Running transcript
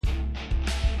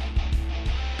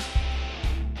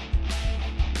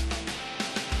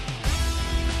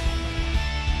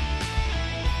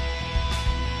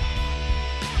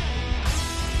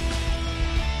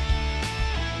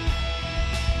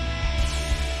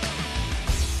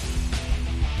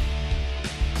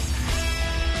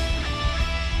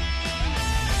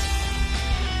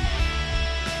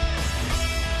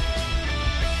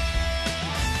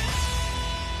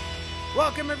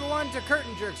Welcome, everyone, to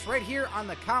Curtain Jerks, right here on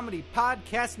the Comedy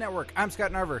Podcast Network. I'm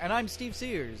Scott Narver. And I'm Steve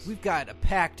Sears. We've got a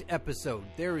packed episode.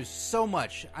 There is so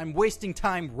much. I'm wasting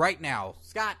time right now.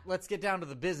 Scott, let's get down to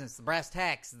the business. The brass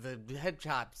tacks, the head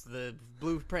chops, the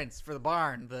blueprints for the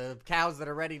barn, the cows that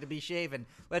are ready to be shaven.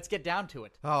 Let's get down to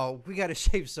it. Oh, we got to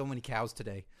shave so many cows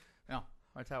today. No,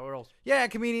 that's how it rolls. Yeah,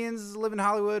 comedians live in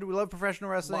Hollywood. We love professional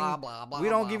wrestling. Blah, blah, blah, we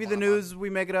don't blah, give you blah, the news. We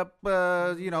make it up,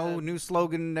 new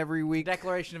slogan every week.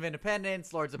 Declaration of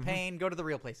Independence, Lords of Pain. Go to the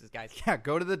real places, guys. Yeah,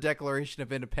 go to the Declaration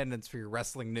of Independence for your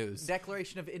wrestling news.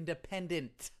 Declaration of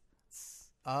Independent.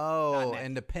 Oh,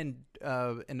 in the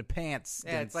pants.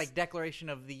 Yeah, it's like Declaration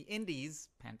of the Indies,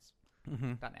 pants.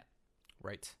 .net.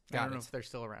 Right. I don't know if they're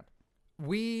still around.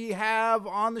 We have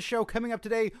on the show coming up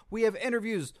today, we have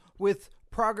interviews with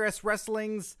Progress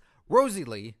Wrestling's Rosie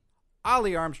Lee,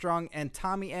 Ollie Armstrong, and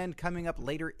Tommy End coming up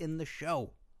later in the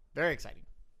show. Very exciting.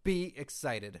 Be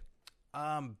excited.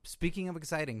 Speaking of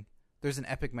exciting, there's an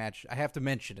epic match. I have to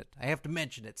mention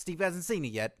it. Steve hasn't seen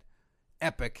it yet.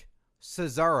 Epic.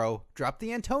 Cesaro dropped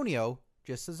the Antonio,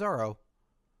 just Cesaro,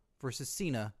 versus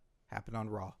Cena happened on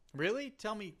Raw. Really?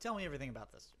 Tell me everything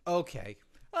about this. Okay.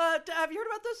 Have you heard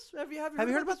about this? Have you heard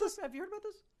about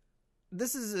this?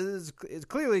 This is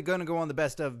clearly going to go on the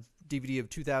best of DVD of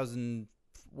 2000.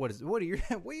 What year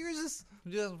is this?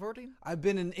 2014? I've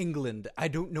been in England. I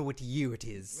don't know what year it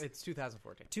is. It's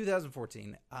 2014.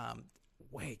 2014.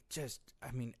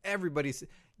 Everybody's...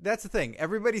 That's the thing.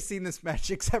 Everybody's seen this match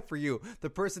except for you. The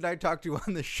person I talked to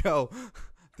on the show,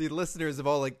 the listeners have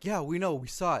all like, yeah, we know, we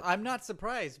saw it. I'm not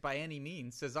surprised by any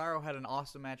means. Cesaro had an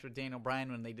awesome match with Daniel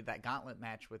Bryan when they did that gauntlet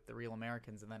match with the Real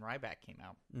Americans, and then Ryback came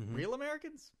out. Mm-hmm. Real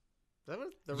Americans? Is that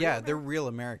what, they're real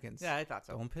Americans. Yeah, I thought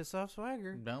so. Don't piss off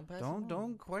Swagger.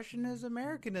 Don't question his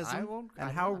Americanism. I won't.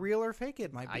 And how real or fake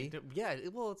it might be.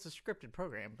 It's a scripted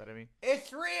program, but I mean,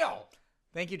 it's real.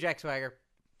 Thank you, Jack Swagger.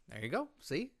 There you go.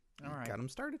 See, all right, got him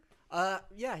started.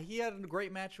 He had a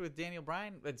great match with Daniel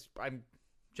Bryan.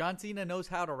 John Cena knows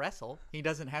how to wrestle. He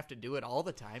doesn't have to do it all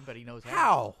the time, but he knows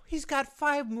how. He's got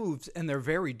 5 moves, and they're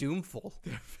very doomful.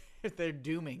 They're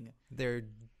dooming. They're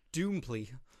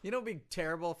doomly. You know, it'd be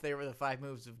terrible if they were the 5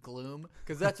 moves of gloom,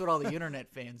 because that's what all the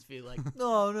internet fans feel like.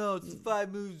 No, it's the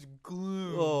 5 moves of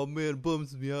gloom. Oh man, it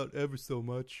bums me out ever so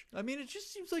much. I mean, it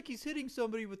just seems like he's hitting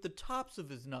somebody with the tops of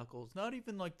his knuckles, not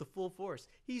even like the full force.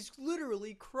 He's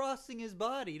literally crossing his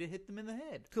body to hit them in the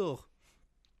head. Cool.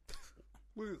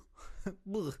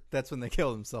 That's when they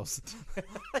kill themselves.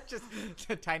 Just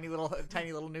tiny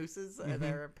little nooses in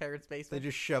their parents' basement. They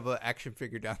just shove an action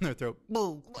figure down their throat.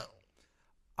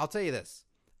 I'll tell you this.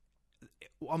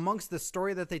 Amongst the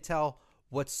story that they tell,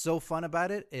 what's so fun about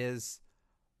it is,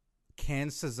 can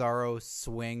Cesaro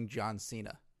swing John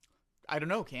Cena? I don't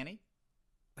know, can he?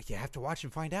 You have to watch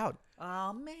and find out.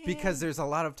 Oh, man. Because there's a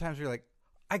lot of times where you're like,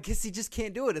 I guess he just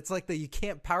can't do it. It's like you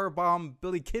can't powerbomb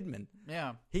Billy Kidman.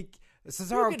 Yeah.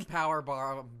 Cesaro can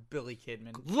powerbomb Billy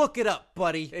Kidman. Look it up,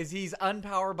 buddy. He's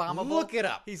unpowerbombable? Look it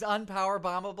up. He's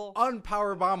unpowerbombable?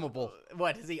 Unpowerbombable.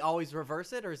 What, does he always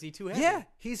reverse it, or is he too heavy? Yeah,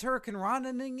 he's Hurricane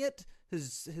Ronaning it.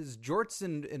 His jorts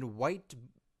and white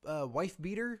wife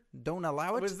beater don't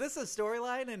allow it. Was this a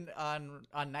storyline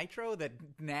on Nitro that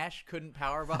Nash couldn't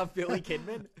powerbomb Billy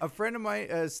Kidman? A friend of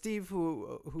mine, Steve,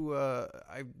 who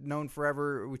I've known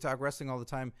forever, we talk wrestling all the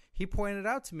time, he pointed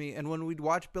out to me, and when we'd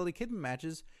watch Billy Kidman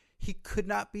matches, he could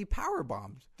not be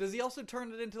powerbombed. Does he also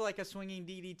turn it into like a swinging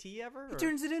DDT ever? He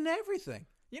turns it into everything.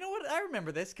 You know what? I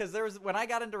remember this because when I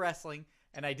got into wrestling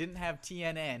and I didn't have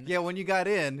TNN. Yeah, when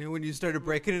you started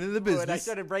breaking into the business. When I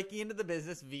started breaking into the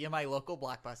business via my local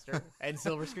Blockbuster and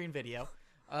Silver Screen Video.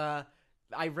 I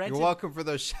rented. You're welcome for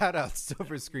those shout-outs,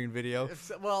 Silver Screen Video.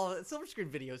 Well, Silver Screen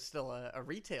Video is still a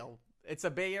retail. It's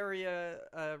a Bay Area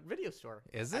video store.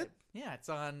 Is it? Yeah, it's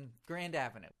on Grand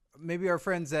Avenue. Maybe our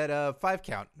friends at 5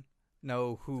 Count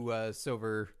know who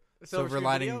Silver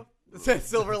Lining.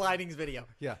 Silver Linings Video.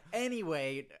 Yeah.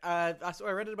 Anyway, so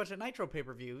I rented a bunch of Nitro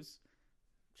pay-per-views.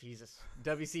 Jesus.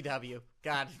 WCW.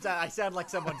 God, I sound like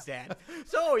someone's dad.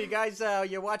 So, you guys,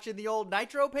 you're watching the old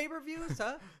Nitro pay-per-views,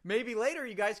 huh? Maybe later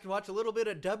you guys can watch a little bit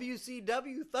of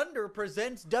WCW Thunder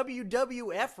presents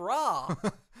WWF Raw.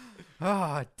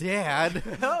 Ah, Dad.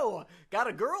 Oh, got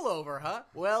a girl over, huh?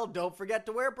 Well, don't forget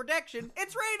to wear protection.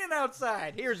 It's raining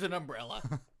outside. Here's an umbrella.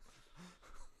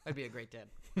 I'd be a great dad.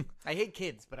 I hate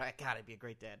kids, but I'd be a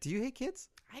great dad. Do you hate kids?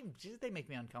 They make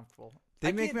me uncomfortable.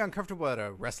 They make me uncomfortable at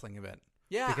a wrestling event.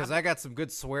 Yeah. Because I got some good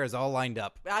swears all lined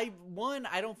up. I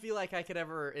don't feel like I could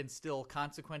ever instill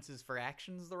consequences for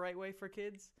actions the right way for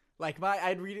kids. Like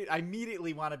I'd read it, I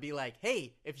immediately want to be like,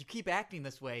 hey, if you keep acting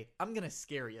this way, I'm going to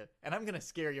scare you. And I'm going to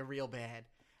scare you real bad.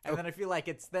 And then I feel like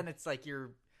it's like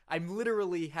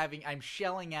I'm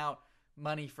shelling out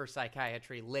money for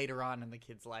psychiatry later on in the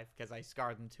kid's life because I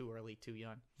scarred them too early, too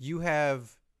young. You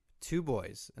have 2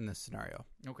 boys in this scenario.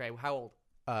 Okay, how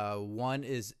old? One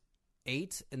is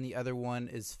 8 and the other one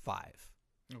is 5.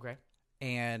 Okay.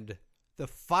 And the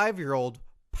 5-year-old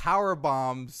power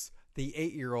bombs the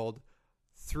 8-year-old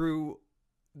through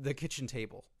the kitchen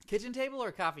table. Kitchen table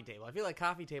or coffee table? I feel like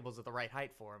coffee tables are the right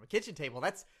height for him. A kitchen table,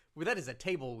 that is a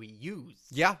table we use.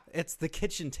 Yeah, it's the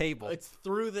kitchen table. It's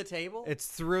through the table? It's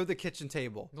through the kitchen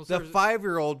table. Well, the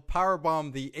 5-year-old power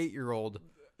bombed the 8-year-old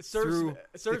through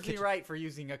serves me right for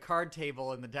using a card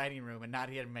table in the dining room and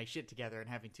not getting my shit together and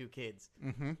having 2 kids.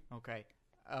 Mm-hmm. Okay.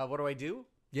 What do I do?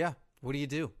 Yeah. What do you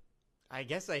do? I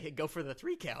guess I go for the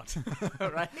 3 count,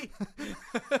 right?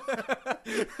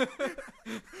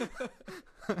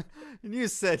 And you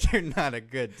said you're not a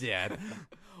good dad.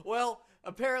 Well,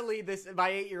 apparently my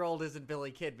 8-year-old isn't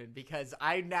Billy Kidman because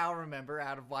I now remember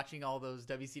out of watching all those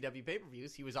WCW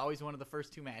pay-per-views, he was always one of the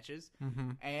first 2 matches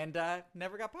and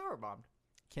never got powerbombed.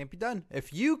 Can't be done.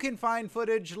 If you can find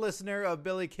footage, listener, of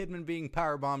Billy Kidman being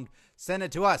powerbombed, send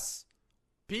it to us.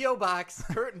 P.O. Box,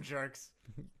 Curtain Jerks.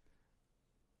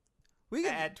 We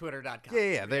can, at twitter.com.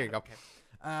 Yeah, there you go. Okay.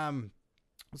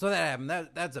 So that happened.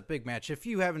 That's a big match. If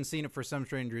you haven't seen it for some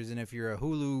strange reason, if you're a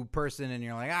Hulu person and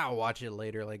you're like, I'll watch it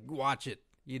later, like, watch it.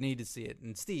 You need to see it.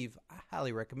 And Steve, I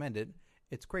highly recommend it.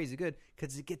 It's crazy good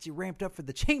because it gets you ramped up for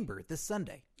the Chamber this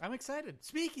Sunday. I'm excited.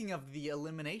 Speaking of the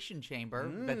Elimination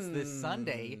Chamber, that's this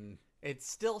Sunday, it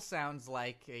still sounds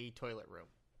like a toilet room.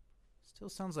 Still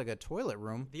sounds like a toilet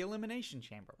room. The Elimination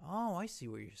Chamber. Oh, I see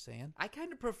what you're saying. I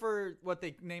kind of prefer what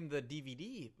they named the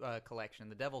DVD collection,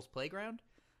 The Devil's Playground.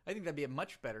 I think that'd be a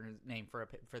much better name for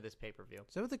this pay-per-view.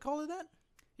 Is that what they call it that?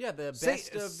 Yeah, the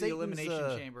best of the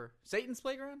Elimination Chamber. Satan's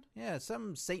Playground? Yeah,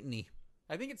 something Satan-y.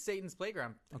 I think it's Satan's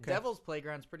Playground. Okay. Devil's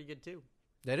Playground's pretty good, too.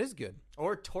 That is good.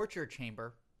 Or Torture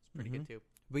Chamber. It's pretty good, too.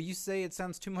 But you say it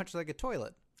sounds too much like a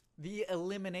toilet. The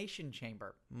Elimination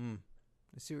Chamber. I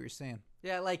see what you're saying.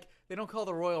 Yeah, like, they don't call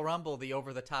the Royal Rumble the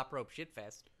over-the-top rope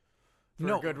shitfest. For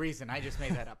No. a good reason. I just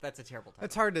made that up. That's a terrible title.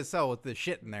 It's hard to sell with the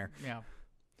shit in there. Yeah.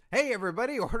 Hey,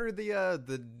 everybody, order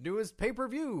the newest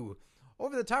pay-per-view.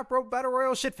 Over the Top Rope Battle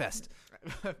Royal Shitfest.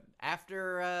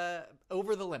 After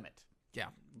Over the Limit. Yeah.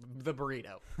 The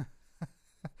burrito.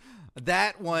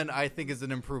 That one, I think, is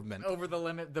an improvement. Over the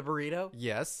Limit, the burrito.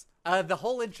 Yes. The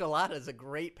whole enchilada is a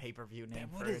great pay-per-view name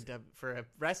What for a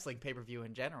wrestling pay-per-view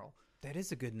in general. That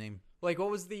is a good name. Like, what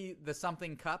was the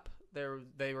something cup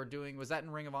they were doing? Was that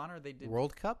in Ring of Honor? They did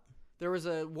World Cup? There was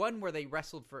a one where they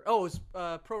wrestled for. Oh, it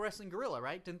was Pro Wrestling Guerrilla,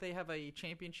 right? Didn't they have a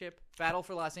championship? Battle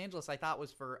for Los Angeles, I thought,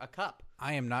 was for a cup.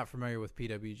 I am not familiar with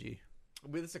PWG.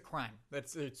 It's a crime.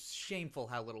 It's shameful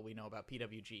how little we know about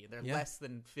PWG. They're less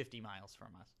than 50 miles from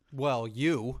us. Well,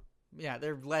 you. Yeah,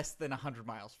 they're less than 100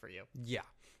 miles for you. Yeah.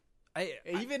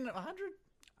 Even 100?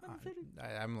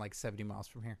 I'm like 70 miles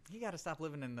from here. You got to stop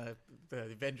living in the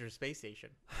Avengers space station.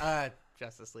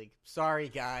 Justice League. Sorry,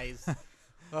 guys.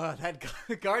 That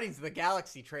Guardians of the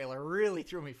Galaxy trailer really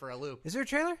threw me for a loop. Is there a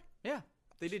trailer? Yeah,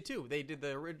 they did too. They did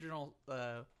the original.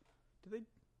 Did they?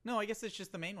 No, I guess it's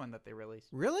just the main one that they released.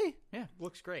 Really? Yeah,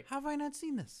 looks great. How have I not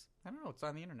seen this? I don't know. It's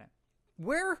on the internet.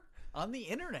 Where? On the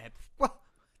internet. Well,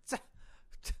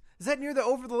 is that near the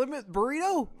Over the Limit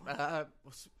burrito?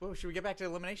 Should we get back to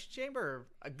Elimination Chamber?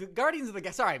 Guardians of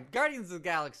the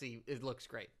Galaxy. It looks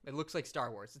great. It looks like Star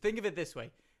Wars. Think of it this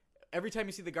way. Every time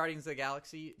you see the Guardians of the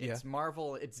Galaxy, it's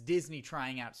Marvel, it's Disney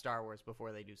trying out Star Wars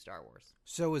before they do Star Wars.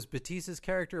 So is Batista's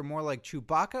character more like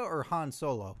Chewbacca or Han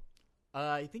Solo?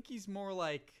 I think he's more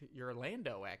like your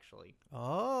Lando, actually.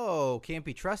 Oh, can't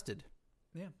be trusted.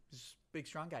 Yeah, he's a big,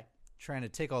 strong guy. Trying to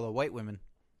take all the white women.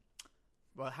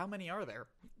 Well, how many are there?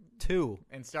 2.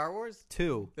 In Star Wars?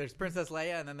 2. There's Princess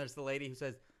Leia, and then there's the lady who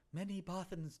says, many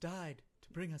Bothans died to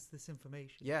bring us this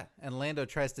information. Yeah, and Lando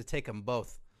tries to take them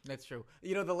both. That's true.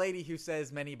 You know, the lady who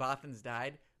says many Bothans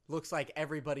died looks like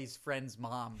everybody's friend's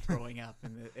mom growing up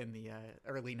in the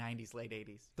early 90s, late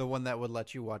 80s. The one that would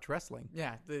let you watch wrestling.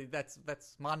 Yeah, that's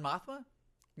Mon Mothma?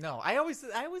 No, I always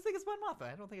think it's Mon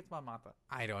Mothma. I don't think it's Mon Mothma.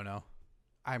 I don't know.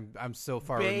 I'm so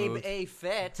far Babe removed. A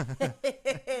Fett.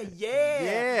 Yeah.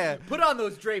 Yeah. Put on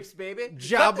those drapes, baby.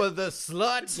 Jabba the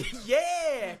slut.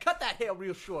 Yeah. Cut that hair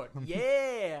real short.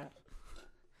 Yeah.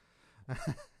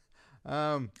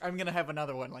 I'm going to have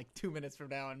another one like 2 minutes from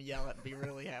now and yell it and be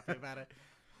really happy about it.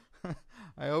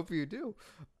 I hope you do.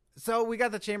 So we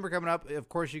got the Chamber coming up. Of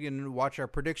course, you can watch our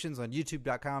predictions on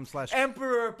youtube.com/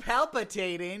 Emperor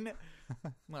Palpitating.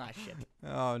 Shit.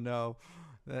 Oh, no.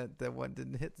 That one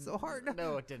didn't hit so hard.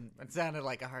 No, it didn't. It sounded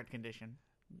like a heart condition.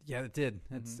 Yeah, it did.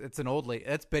 It's an old lady.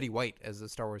 That's Betty White as a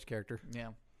Star Wars character. Yeah.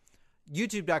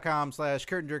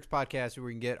 YouTube.com/Curtain Jerks Podcast, where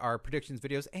we can get our predictions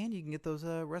videos, and you can get those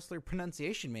wrestler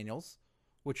pronunciation manuals,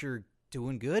 which are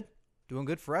doing good. Doing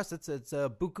good for us. It's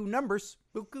buku numbers.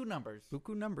 Buku numbers.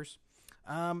 Buku numbers.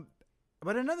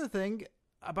 But another thing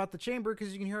about the chamber,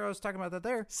 because you can hear I was talking about that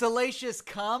there. Salacious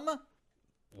cum.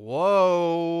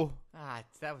 Whoa.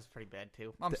 That was pretty bad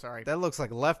too. I'm sorry. That looks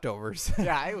like leftovers.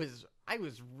 Yeah, I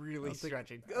was really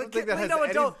stretching. I don't think that has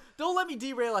Don't let me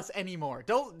derail us anymore.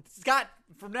 Don't, Scott.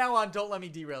 From now on, don't let me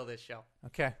derail this show.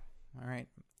 Okay. All right.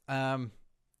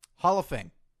 Hall of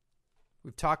Fame.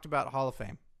 We've talked about Hall of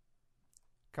Fame.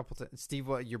 Couple times. Steve,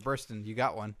 you're bursting. You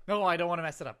got one. No, I don't want to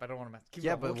mess it up. Keep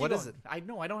yeah, going. but what is it? I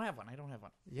don't have one.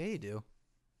 Yeah, you do.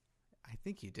 I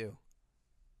think you do.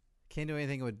 Can't do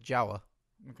anything with Jawa.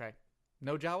 Okay.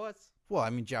 No Jawas? Well, I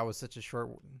mean, Jawa's such a short...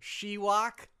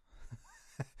 She-Walk?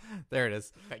 There it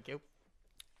is. Thank you.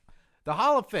 The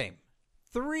Hall of Fame.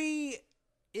 3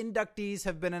 inductees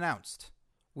have been announced.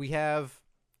 We have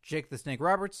Jake the Snake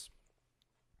Roberts,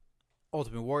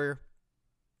 Ultimate Warrior,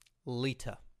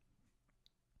 Lita.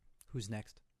 Who's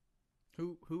next?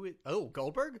 Who is... Oh,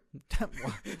 Goldberg?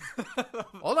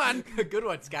 Hold on. Good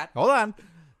one, Scott. Hold on.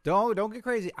 Don't get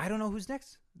crazy. I don't know who's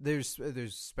next. There's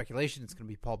speculation it's going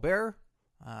to be Paul Bearer.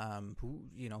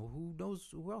 Who knows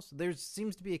who else? There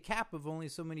seems to be a cap of only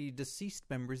so many deceased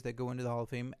members that go into the Hall of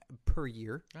Fame per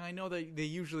year. I know that they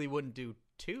usually wouldn't do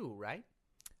 2, right?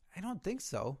 I don't think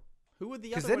so. Who would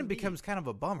the other one be? Because then it becomes kind of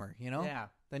a bummer, you know? Yeah.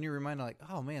 Then you're reminded, like,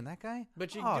 oh, man, that guy?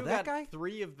 But you that got guy?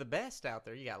 3 of the best out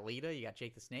there. You got Lita, you got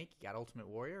Jake the Snake, you got Ultimate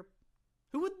Warrior.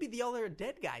 Who would be the other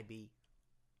dead guy be?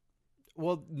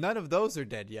 Well, none of those are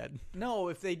dead yet. No,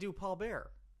 if they do Paul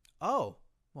Bearer. Oh.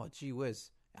 Well, gee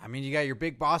whiz. I mean, you got your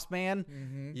Big Boss Man.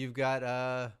 Mm-hmm. You've got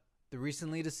the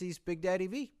recently deceased Big Daddy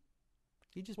V.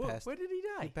 He just passed. Where did he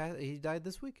die? He died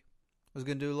this week. I was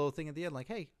going to do a little thing at the end like,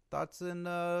 hey, thoughts and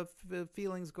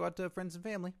feelings go out to friends and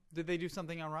family. Did they do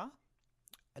something on Raw?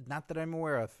 Not that I'm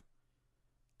aware of.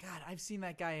 God, I've seen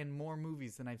that guy in more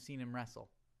movies than I've seen him wrestle.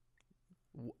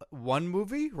 One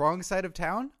movie? Wrong Side of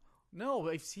Town? No,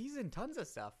 he's in tons of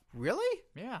stuff. Really?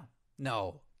 Yeah.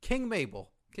 No. King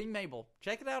Mabel. King Mabel.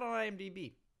 Check it out on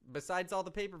IMDb. Besides all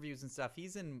the pay-per-views and stuff,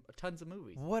 he's in tons of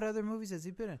movies. What other movies has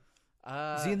he been in?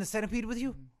 Is he in The Centipede with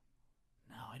you?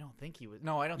 No, I don't think he was.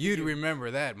 No, I don't. You'd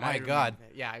remember that. My God.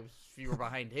 That. Yeah, if you were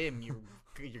behind him, your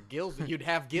gills, you'd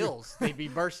have gills. They'd be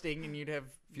bursting, and you'd have.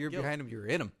 If you're gills. behind him, you're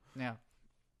in him. Yeah,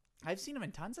 I've seen him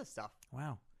in tons of stuff.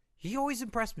 Wow, he always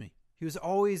impressed me. He was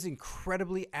always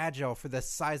incredibly agile for the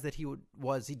size that he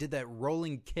was. He did that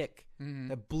rolling kick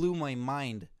that blew my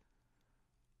mind.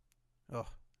 Oh,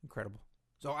 incredible.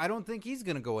 So I don't think he's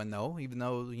going to go in, though, even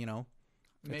though,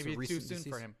 maybe it's too soon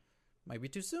for him. Might be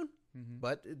too soon. Mm-hmm.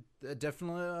 But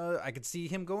definitely, I could see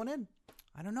him going in.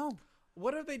 I don't know.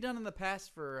 What have they done in the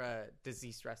past for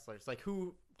deceased wrestlers? Like,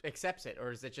 who accepts it?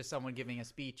 Or is it just someone giving a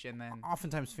speech and then...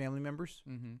 Oftentimes family members.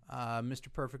 Mm-hmm.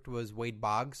 Mr. Perfect was Wade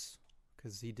Boggs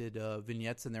because he did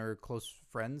vignettes and they were close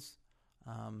friends.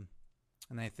 And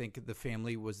I think the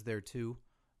family was there, too.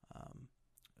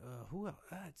 Who else?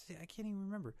 I can't even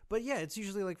remember. But yeah, it's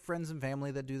usually like friends and family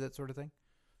that do that sort of thing.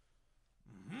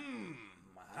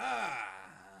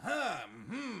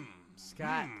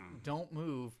 Scott, don't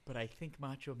move, but I think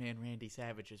Macho Man Randy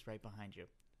Savage is right behind you.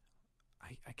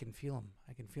 I can feel him.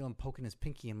 I can feel him poking his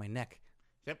pinky in my neck.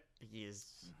 Yep, he is.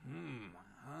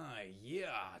 Yeah,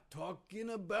 talking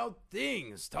about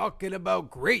things. Talking about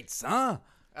greats, huh?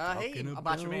 Hey,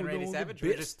 Macho Man Randy Savage.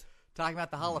 We're just talking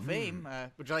about the Hall of Fame.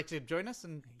 Would you like to join us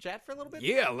and chat for a little bit?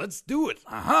 Yeah, let's do it.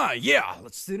 Yeah,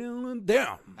 let's sit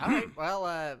down. All right.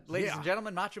 Well, ladies and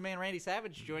gentlemen, Macho Man Randy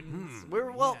Savage joined us.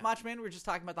 Macho Man, we were just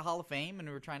talking about the Hall of Fame, and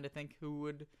we were trying to think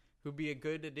who'd be a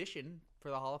good addition for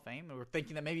the Hall of Fame. And we were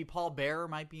thinking that maybe Paul Bearer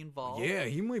might be involved. Yeah,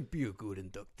 he might be a good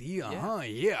inductee.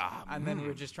 Yeah. And then we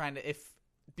were just trying to,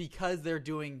 because they're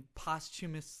doing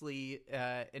posthumously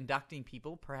inducting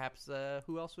people, perhaps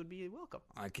who else would be welcome?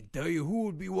 I can tell you who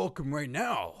would be welcome right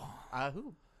now.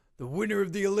 Who? The winner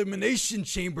of the Elimination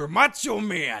Chamber, Macho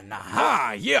Man.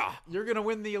 Yeah. You're going to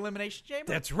win the Elimination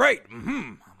Chamber? That's right.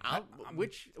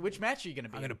 Which match are you going to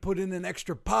be I'm going to put in an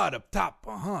extra pod up top.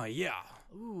 Yeah.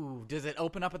 Ooh, does it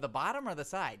open up at the bottom or the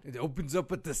side? It opens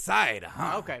up at the side.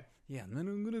 Okay. Yeah, and then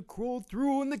I'm going to crawl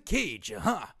through in the cage.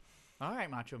 All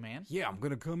right, Macho Man. Yeah, I'm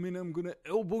going to come in. I'm going to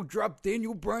elbow drop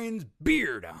Daniel Bryan's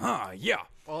beard. Yeah.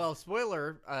 Well,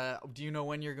 spoiler, do you know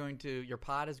when your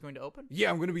pod is going to open? Yeah,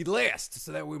 I'm going to be last,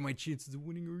 so that way my chances of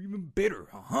winning are even better.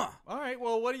 All right,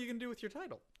 well, what are you going to do with your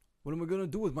title? What am I going to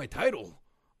do with my title?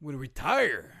 I'm gonna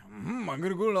retire. I'm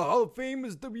gonna go to the Hall of Fame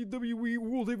as WWE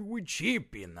World Heavyweight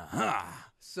Champion.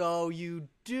 So you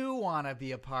do want to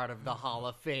be a part of the Hall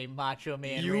of Fame, Macho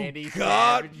Man You Randy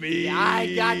got Savage. me.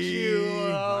 I got you.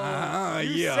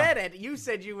 You Yeah. said it. You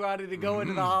said you wanted to go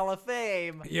into the Hall of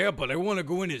Fame. Yeah, but I want to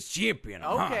go in as champion.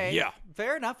 Okay. Yeah.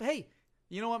 Fair enough. Hey,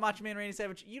 you know what, Macho Man Randy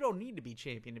Savage? You don't need to be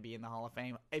champion to be in the Hall of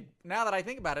Fame. Now that I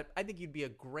think about it, I think you'd be a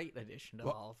great addition to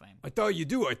the Hall of Fame. I thought you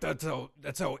do. I thought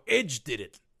that's how Edge did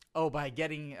it. Oh, by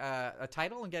getting a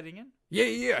title and getting in?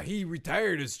 Yeah. He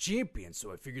retired as champion,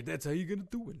 so I figured that's how you're gonna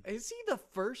do it. Is he the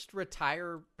first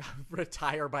retire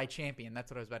by champion?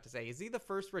 That's what I was about to say. Is he the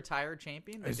first retired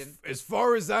champion? As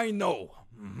far as I know.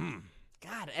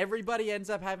 God, everybody ends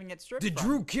up having it stripped Did from.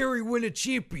 Drew Carey win a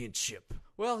championship?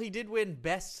 Well, he did win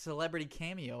Best Celebrity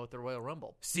Cameo at the Royal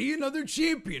Rumble. See, another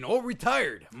champion, all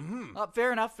retired.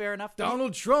 Fair enough.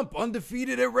 Donald Trump,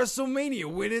 undefeated at WrestleMania,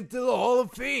 went into the Hall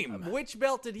of Fame. Which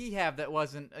belt did he have that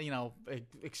wasn't,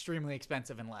 extremely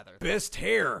expensive in leather? Best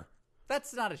hair.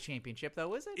 That's not a championship,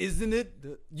 though, is it? Isn't it?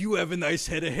 You have a nice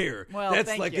head of hair. Well, that's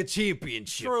thank like you. a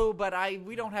championship. True, but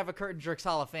we don't have a Curtain Jerks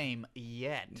Hall of Fame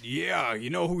yet. Yeah, you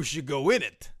know who should go in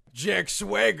it? Jack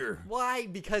Swagger. Why?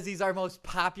 Because he's our most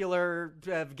popular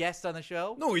guest on the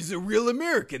show? No, he's a real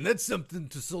American. That's something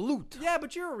to salute. Yeah,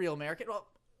 but you're a real American. Well,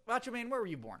 Macho Man, where were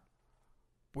you born?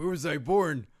 Where was I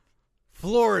born?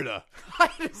 Florida.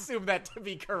 I'd assume that to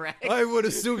be correct. I would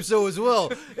assume so as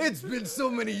well. It's been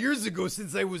so many years ago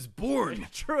since I was born.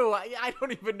 True. I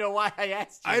don't even know why I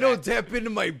asked you I don't tap into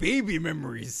my baby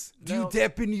memories. Do No. you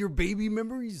tap into your baby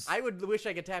memories? I would wish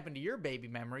I could tap into your baby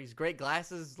memories. Great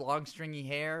glasses, long stringy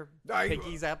hair,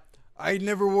 pinkies up. I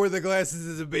never wore the glasses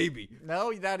as a baby.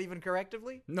 No, not even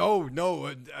correctively? No,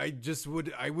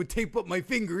 I would tape up my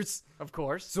fingers Of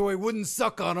course. so I wouldn't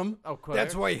suck on them. Of course.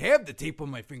 That's why I have the tape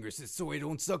on my fingers, is so I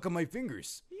don't suck on my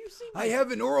fingers. You seem I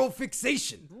have an oral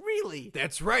fixation. Really?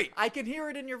 That's right. I can hear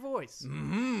it in your voice.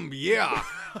 Yeah.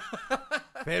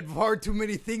 I've had far too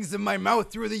many things in my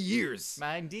mouth through the years.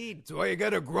 Indeed. So I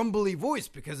got a grumbly voice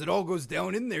because it all goes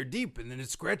down in there deep and then it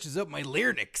scratches up my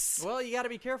larynx. Well, you got to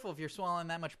be careful if you're swallowing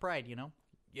that much pride, you know?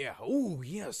 Yeah. Oh,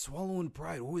 yeah. Swallowing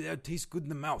pride. Oh, that tastes good in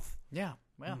the mouth. Yeah.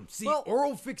 Well, See, well,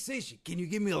 oral fixation. Can you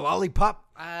give me a lollipop?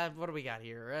 what do we got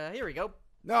here? Here we go.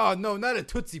 No, not a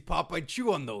Tootsie Pop. I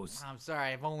chew on those. I'm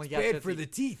sorry, I've only got Bad Tootsie. for the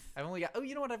teeth. I've only got. Oh,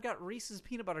 you know what? I've got Reese's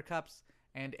peanut butter cups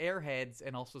and Airheads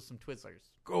and also some Twizzlers.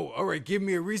 Oh, all right. Give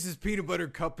me a Reese's peanut butter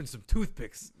cup and some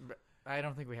toothpicks. I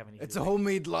don't think we have any. It's a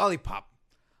homemade lollipop.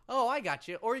 Oh, I got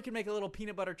you. Or you can make a little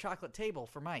peanut butter chocolate table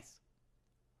for mice.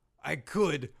 I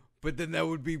could, but then that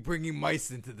would be bringing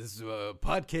mice into this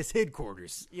podcast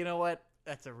headquarters. You know what?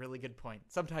 That's a really good point.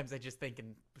 Sometimes I just think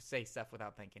and say stuff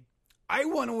without thinking. I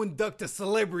want to induct a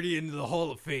celebrity into the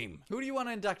Hall of Fame. Who do you want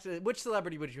to induct? Which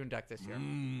celebrity would you induct this year?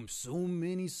 So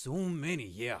many.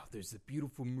 Yeah, there's the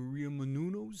beautiful Maria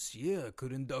Menounos. Yeah, I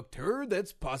could induct her.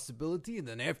 That's a possibility. And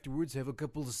then afterwards have a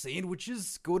couple of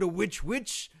sandwiches. Go to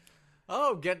Which.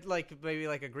 Oh, get maybe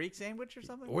a Greek sandwich or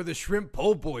something? Or the shrimp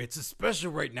po' boy. It's a special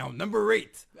right now. Number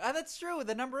 8. That's true.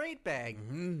 The number 8 bag.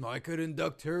 I could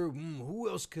induct her. Who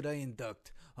else could I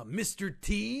induct? Mr.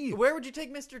 T. Where would you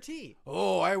take Mr. T?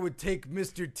 Oh, I would take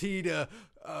Mr. T to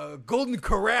Golden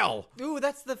Corral. Ooh,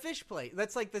 that's the fish place.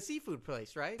 That's like the seafood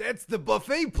place, right? That's the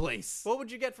buffet place. What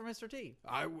would you get for Mr. T?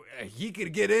 He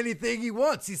could get anything he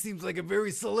wants. He seems like a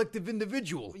very selective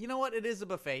individual. You know what? It is a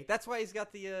buffet. That's why he's got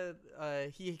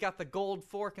he got the gold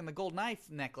fork and the gold knife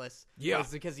necklace. Yeah. It's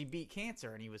because he beat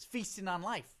cancer and he was feasting on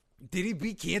life. Did he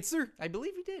beat cancer? I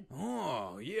believe he did.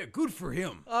 Oh, yeah, good for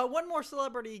him. One more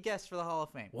celebrity guest for the Hall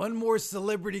of Fame. One more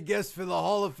celebrity guest for the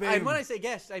Hall of Fame. And when I say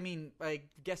guest, I mean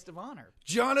guest of honor.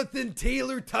 Jonathan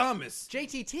Taylor Thomas.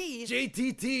 JTT.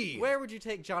 JTT. Where would you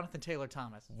take Jonathan Taylor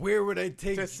Thomas? Where would I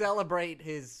take To celebrate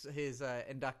his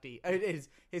inductee,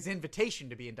 his invitation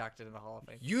to be inducted in the Hall of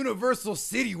Fame. Universal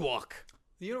City Walk?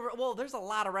 Well, there's a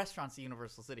lot of restaurants at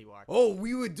Universal City Walk. Oh,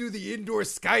 we would do the indoor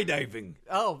skydiving.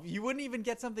 Oh, you wouldn't even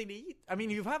get something to eat? I mean,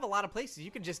 you have a lot of places.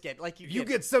 You could just get, You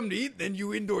get something to eat, then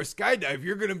you indoor skydive.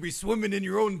 You're going to be swimming in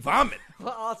your own vomit.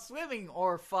 Swimming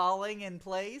or falling in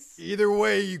place. Either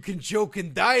way, you can choke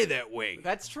and die that way.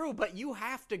 That's true, but you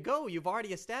have to go. You've already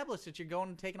established that you're going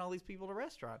and taking all these people to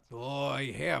restaurants. Oh,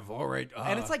 I have. All right.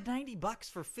 And it's like $90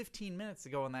 for 15 minutes to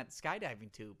go in that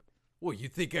skydiving tube. What, you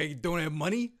think I don't have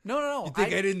money? No. You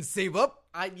think I didn't save up?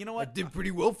 You know what? I did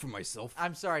pretty well for myself.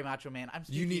 I'm sorry, Macho Man.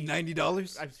 You need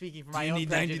 $90? I'm speaking for Do my you own need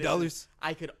prejudices. $90?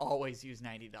 I could always use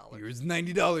 $90. Here's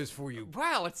 $90 for you.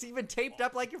 Wow, it's even taped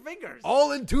up like your fingers.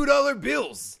 All in $2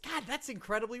 bills. God, that's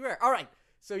incredibly rare. All right,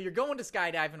 so you're going to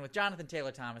skydiving with Jonathan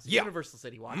Taylor Thomas at Yeah. Universal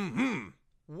City Walk.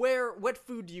 What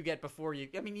food do you get before you?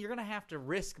 I mean, you're gonna have to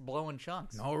risk blowing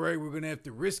chunks. All right, we're going to have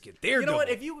to risk it. There, You know what?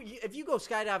 If you go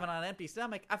skydiving on an empty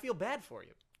stomach, I feel bad for you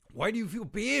Why do you feel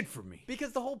bad for me?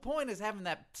 because the whole point is having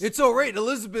that. It's all right.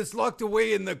 Elizabeth's locked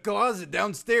away in the closet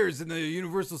downstairs in the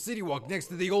Universal City Walk next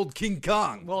to the old King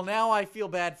Kong. Well, now I feel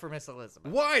bad for Miss Elizabeth.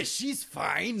 Why? She's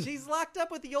fine. She's locked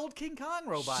up with the old King Kong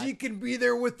robot. She can be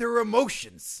there with her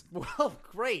emotions. Well,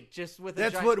 great. Just with a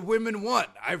That's giant- what women want.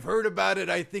 I've heard about it,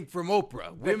 I think, from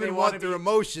Oprah. they Women wanna want their be-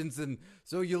 emotions, and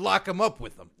so you lock them up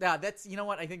with them. Yeah, that's you know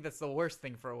what I think that's the worst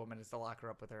thing for a woman is to lock her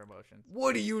up with her emotions.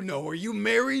 What do you know? Are you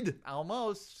married?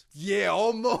 Almost. Yeah,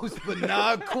 almost, but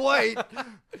not quite.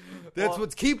 That's Well-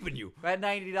 what's keeping you. That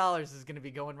 $90 is going to be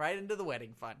going right into the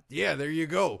wedding fund. Yeah, there you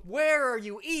go. Where are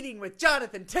you eating with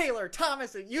Jonathan Taylor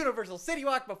Thomas at Universal City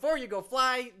Walk before you go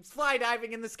fly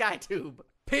diving in the sky tube?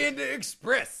 Panda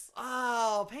Express.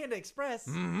 Oh, Panda Express.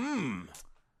 Hmm.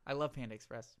 I love Panda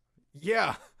Express.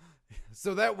 Yeah.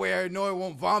 So that way I know I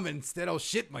won't vomit. Instead, I'll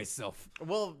shit myself.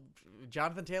 Well,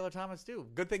 Jonathan Taylor Thomas too.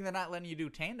 Good thing they're not letting you do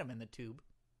tandem in the tube.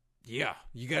 Yeah,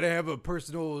 you gotta have a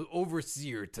personal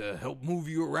overseer to help move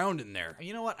you around in there.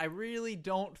 You know what? I really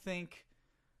don't think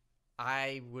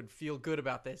I would feel good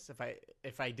about this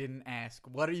if I didn't ask,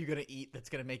 what are you going to eat that's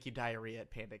going to make you diarrhea at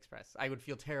Panda Express? I would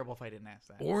feel terrible if I didn't ask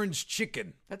that. Orange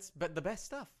chicken. That's but the best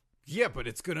stuff. Yeah, but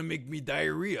it's gonna make me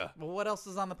diarrhea. Well, what else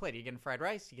is on the plate? Are you getting fried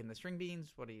rice? You getting the string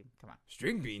beans? What do you? Come on.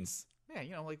 String beans. Yeah,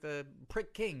 you know, like the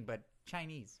Prick King, but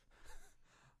Chinese.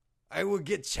 I will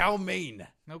get chow mein.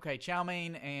 Okay, chow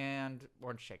mein and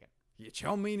orange chicken. Yeah,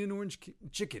 chow mein and orange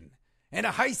chicken. And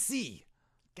a high C.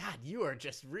 God, you are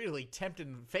just really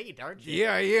tempting fate, aren't you?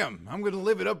 Yeah, I am. I'm gonna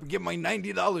live it up and get my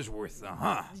 $90 worth.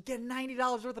 Uh-huh. You get $90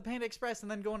 worth of Panda Express and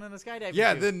then going on a skydiving.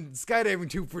 Yeah, tube. then skydiving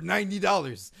tube for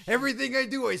 $90. Everything I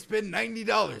do, I spend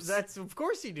 $90. That's of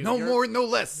course you do. No You're- more, no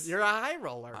less. You're a high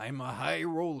roller. I'm a high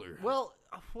roller. Well,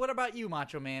 what about you,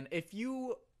 Macho Man? If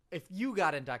you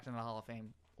got inducted in the Hall of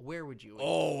Fame, where would you?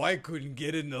 Oh, I couldn't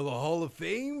get into the Hall of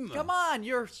Fame. Come on,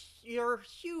 you're huge.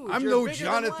 I'm You're no bigger than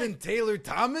Jonathan life. Taylor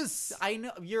Thomas. I know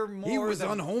you're more. He was than,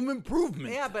 on Home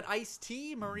Improvement. Yeah, but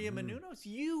Ice-T, Maria Menounos,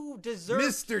 you deserve.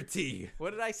 Mr. T.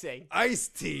 What did I say?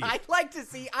 Ice-T. I'd like to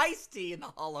see Ice-T in the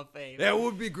Hall of Fame. That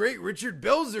would be great. Richard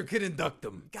Belzer could induct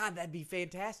him. God, that'd be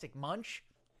fantastic. Munch.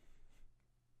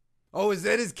 Oh, is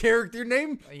that his character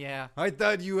name? Yeah. I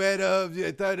thought you had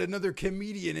another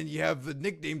comedian and you have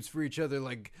nicknames for each other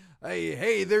like,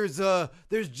 hey, there's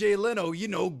Jay Leno, you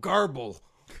know, Garble.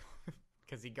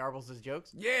 Because he garbles his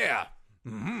jokes. Yeah.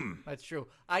 Mm-hmm. That's true.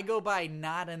 I go by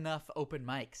not enough open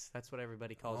mics. That's what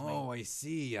everybody calls me. Oh, I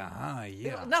see. Uh-huh,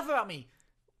 yeah. Enough about me.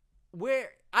 Where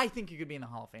I think you could be in the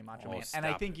Hall of Fame, Macho Oh, Man, and I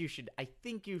stop think you should. I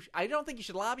don't think you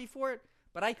should lobby for it,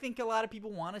 but I think a lot of people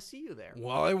want to see you there.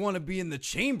 Well, I want to be in the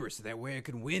chamber so that way I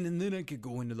could win and then I could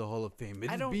go into the Hall of Fame.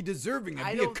 It'd don't- be deserving. I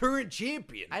I'd be a don't- current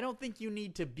champion. I don't think you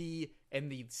need to be in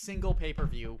the single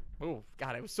pay-per-view. Oh,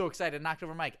 God, I was so excited, knocked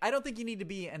over Mike. I don't think you need to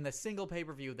be in the single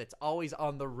pay-per-view that's always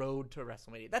on the road to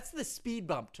WrestleMania. That's the speed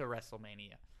bump to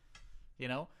WrestleMania. You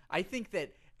know? I think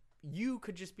that you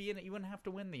could just be in it. You wouldn't have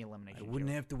to win the elimination. I wouldn't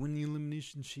chamber. have to win the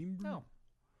Elimination Chamber. No.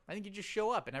 I think you just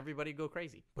show up and everybody go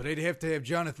crazy. But I'd have to have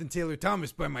Jonathan Taylor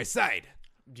Thomas by my side.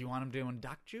 Do you want him to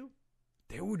induct you?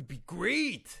 That would be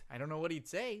great. I don't know what he'd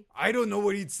say. I don't know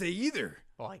what he'd say either.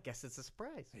 Well, I guess it's a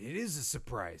surprise. It is a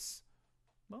surprise.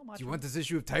 Well, Do you want this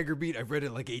issue of Tiger Beat? I've read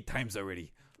it like 8 times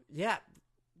already. Yeah.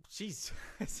 Jeez.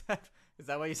 Is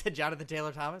that why you said Jonathan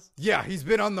Taylor Thomas? Yeah, he's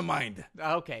been on the mind.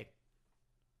 Okay.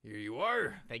 Here you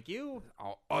are. Thank you.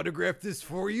 I'll autograph this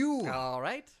for you. All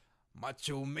right.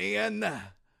 Macho Man,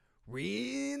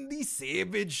 Randy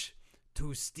Savage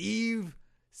to Steve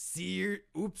Sear.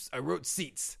 Oops, I wrote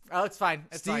Seats. Oh, it's fine.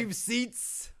 It's Steve fine.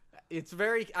 Seats. It's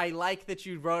very. I like that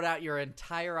you wrote out your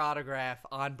entire autograph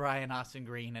on Brian Austin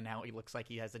Green and how he looks like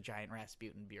he has a giant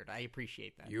Rasputin beard. I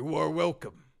appreciate that. You are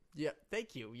welcome. Yeah.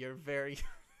 Thank you. You're very.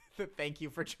 Thank you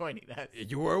for joining us.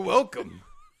 You are welcome.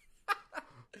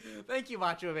 Thank you,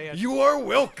 Macho Man. You are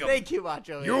welcome. Thank you,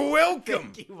 Macho Man. You're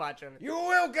welcome. Thank you, Macho Man. You're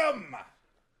welcome.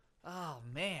 Oh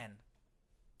man.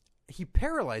 He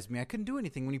paralyzed me. I couldn't do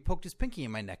anything when he poked his pinky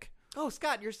in my neck. Oh,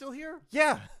 Scott, you're still here?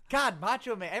 Yeah. God,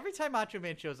 Macho Man. Every time Macho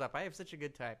Man shows up, I have such a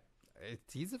good time.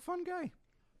 He's a fun guy.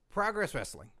 Progress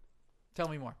Wrestling. Tell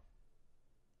me more.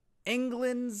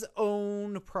 England's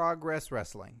own Progress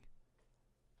Wrestling.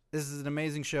 This is an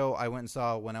amazing show I went and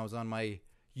saw when I was on my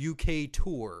UK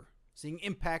tour. Seeing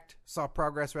Impact, saw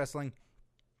Progress Wrestling,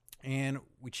 and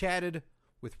we chatted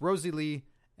with Rosie Lee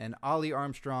and Ollie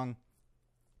Armstrong,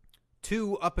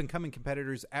 2 up-and-coming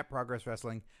competitors at Progress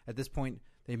Wrestling. At this point,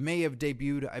 they may have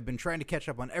debuted. I've been trying to catch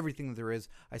up on everything that there is.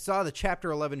 I saw the Chapter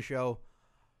 11 show.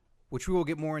 which we will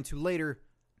get more into later,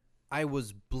 I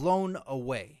was blown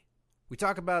away. We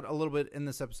talk about a little bit in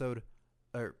this episode,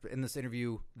 or in this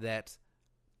interview, that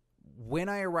when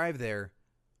I arrived there,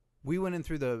 we went in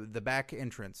through the back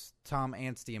entrance, Tom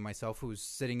Anstey and myself, who's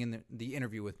sitting in the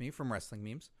interview with me from Wrestling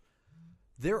Memes.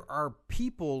 There are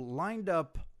people lined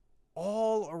up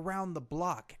all around the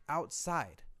block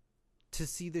outside to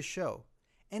see the show.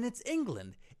 And it's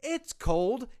England. It's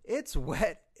cold. It's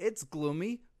wet. It's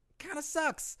gloomy. Kind of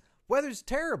sucks. Weather's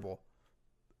terrible.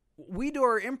 We do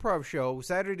our improv show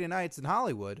Saturday nights in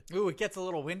Hollywood. Ooh, it gets a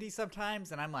little windy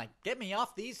sometimes, and I'm like, get me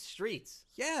off these streets.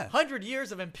 Yeah. 100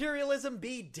 years of imperialism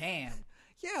be damned.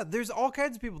 Yeah, there's all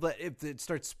kinds of people that if it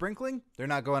starts sprinkling, they're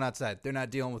not going outside. They're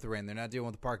not dealing with the rain. They're not dealing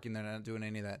with the parking. They're not doing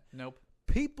any of that. Nope.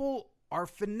 People are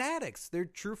fanatics. They're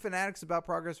true fanatics about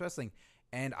Progress Wrestling,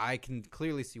 and I can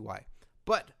clearly see why.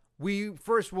 But we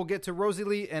first will get to Rosie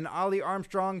Lee and Ali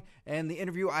Armstrong and the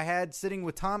interview I had sitting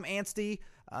with Tom Anstey,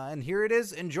 and here it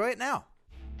is. Enjoy it now.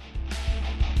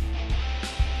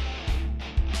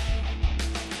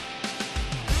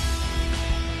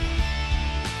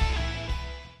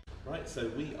 Right, so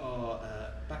we are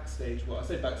backstage. Well, I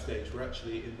say backstage, we're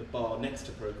actually in the bar next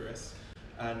to Progress,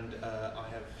 and I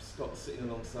have Scott sitting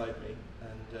alongside me,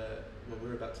 and well,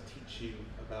 we're about to teach you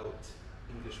about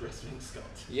English wrestling, Scott.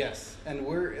 Yes, and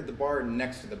we're at the bar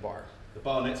next to the bar. The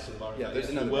bar next to the bar. Yeah, there's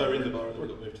yes, another we were bar. in the bar, and then we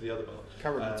got moved to the other bar.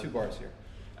 Covered in two bars here.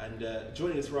 And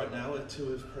joining us right now are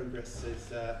two of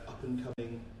Progress's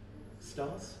up-and-coming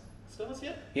stars. Stars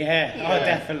yet? Yeah, oh,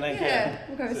 definitely. Yeah,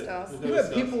 we'll go with stars. we'll go You with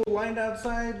have stars. people lined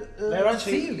outside They're to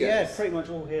see actually, you yeah, guys. pretty much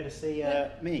all here to see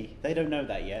me. They don't know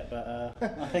that yet, but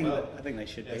I think Well, I think they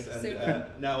should Yes, be. and Super.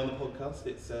 now on the podcast,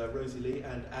 it's Rosie Lee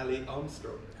and Ali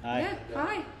Armstrong. Hi. Yeah,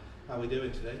 hi. How are we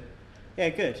doing today? Yeah,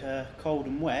 good. Cold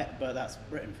and wet, but that's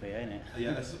Britain for you, ain't it?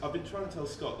 Yeah, I've been trying to tell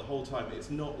Scott the whole time, it's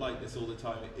not like this all the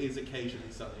time. It is occasionally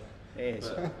sunny. It is.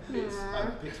 But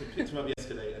I picked him up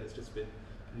yesterday and it's just been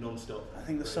non-stop. I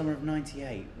think the summer of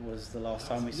 '98 was the last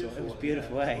time we That's saw it. It was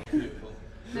beautiful, beautiful, yeah. eh? Beautiful.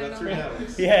 So No, about no, 3 no.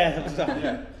 hours. Yeah, it was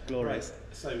Yeah. glorious.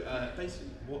 Right. So basically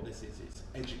what this is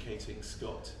educating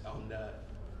Scott on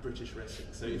British wrestling.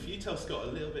 So if you tell Scott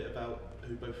a little bit about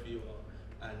who both of you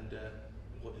are and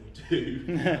what you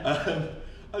do,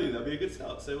 I think that'd be a good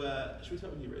start. So should we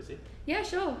start with you, Rosie? Yeah,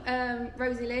 sure.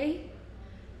 Rosie Lee,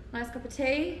 nice cup of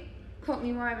tea.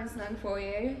 Cockney rhyming slang for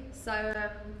you. So,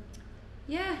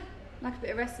 yeah, like a bit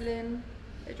of wrestling,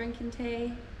 a bit of drinking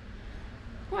tea.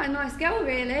 Quite a nice girl,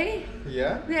 really.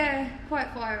 Yeah? Yeah, quite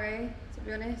fiery, to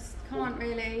be honest. Can't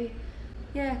really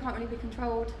be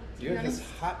controlled, to You be have honest.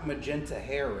 this hot magenta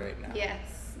hair right now. Yes,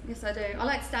 I do. I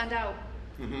like to stand out.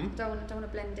 Mm-hmm. Don't want to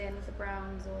blend in with the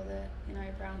browns or the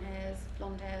brown hairs,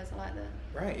 blonde hairs. I like the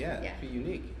Right, yeah. Yeah. Be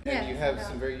unique. Yeah, And you have stand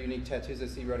some out. very unique tattoos I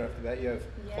see right off the bat. You have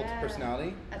cult of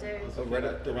personality. I do. So right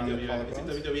up around the WWF, is it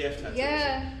collarbones. WWF tattoos?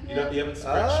 Yeah, You, yeah. you haven't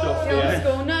scratched off The old Yeah.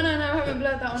 school. No, I haven't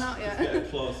blurred that one out Just yet. get a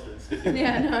plaster and stick it.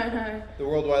 Yeah, no. The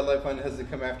World Wildlife Fund has to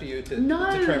come after you to No,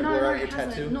 try and blur out it your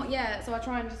hasn't. tattoo. Not yet. So I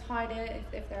try and just hide it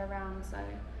if they're around. So,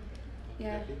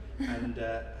 yeah. And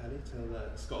Ali, tell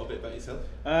Scott a bit about yourself.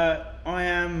 I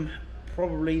am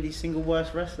probably the single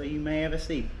worst wrestler you may ever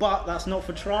see, but that's not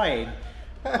for trying.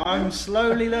 I'm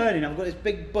slowly learning. I've got this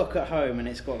big book at home, and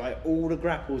it's got like all the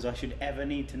grapples I should ever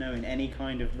need to know in any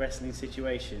kind of wrestling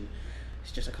situation.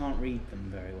 It's just I can't read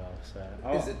them very well. So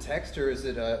Is it text or is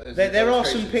it? there are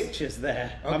some pictures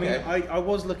there. I mean, Okay. I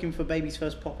was looking for Baby's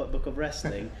first pop-up book of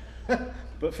wrestling,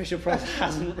 but Fisher Price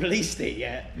hasn't released it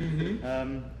yet.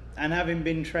 And having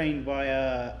been trained by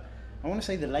I want to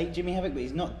say the late Jimmy Havoc, but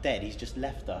he's not dead. He's just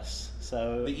left us.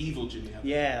 So The evil Jimmy Havoc.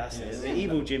 yeah, that's Yes. it. The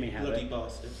evil Jimmy Bloody Havoc.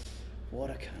 bastard. What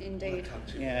a cunt. Indeed. What a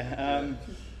cunt, Jimmy.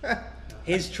 Yeah.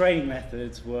 His training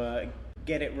methods were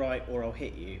get it right or I'll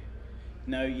hit you.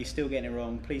 No, you're still getting it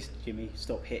wrong. Please, Jimmy,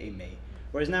 stop hitting me.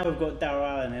 Whereas now we've got Darryl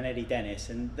Allen and Eddie Dennis,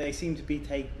 and they seem to be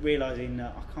realising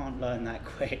that I can't learn that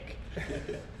quick.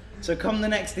 So come the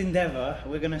next endeavour,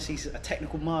 we're going to see a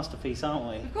technical masterpiece, aren't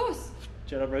we? Of course.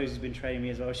 Joe Rosie's been training me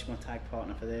as well. She's my tag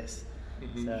partner for this.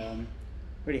 So I'm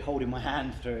really holding my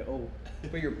hand through it all.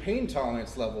 But your pain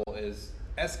tolerance level is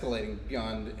escalating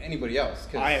beyond anybody else.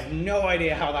 'Cause I have no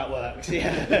idea how that works.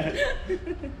 Yeah,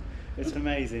 it's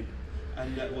amazing.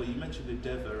 And well, you mentioned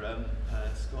Endeavour.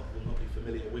 Scott will not be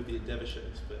familiar with the Endeavour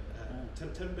shows, but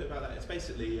tell me a bit about that. It's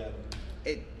basically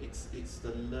it's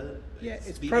the learn. Yeah,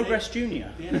 it's the Progress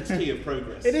Junior. The NXT of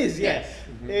Progress. It is, yes.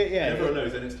 Yeah. Everyone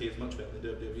knows NXT is much better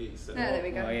than WWE. So Yeah, there we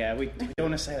go. Oh yeah, we don't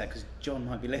want to say that because John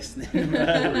might be listening.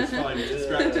 it's fine. It's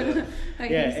distracting. Oh, you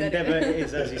Yeah, said it. Endeavour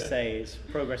is, as you say, it's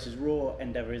Progress is Raw.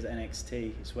 Endeavour is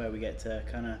NXT. It's where we get to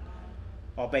kind of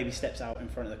our baby steps out in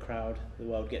front of the crowd. The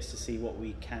world gets to see what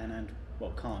we can and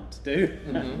what can't do.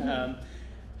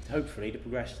 Hopefully to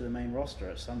progress to the main roster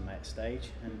at some stage.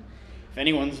 And if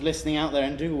anyone's listening out there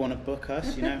and do want to book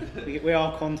us, you know, we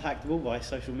are contactable by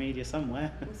social media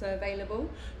somewhere. Also available.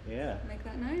 Yeah. Make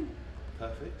that known.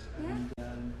 Perfect. Yeah.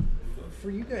 And For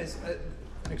you guys,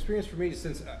 an experience for me,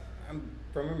 since I'm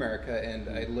from America and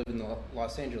I live in the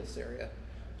Los Angeles area,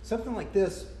 something like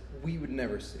this we would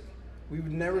never see. We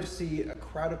would never see a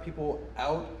crowd of people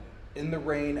out in the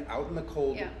rain, out in the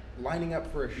cold, Yeah. lining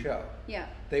up for a show. Yeah.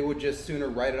 They would just sooner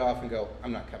write it off and go,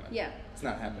 I'm not coming. Yeah. It's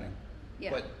not happening.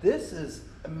 Yeah. But this is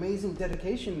amazing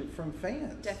dedication from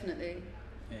fans. Definitely.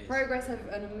 It is. Progress have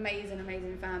an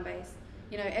amazing fan base.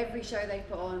 You know, every show they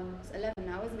put on, it's 11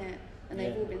 now, isn't it? And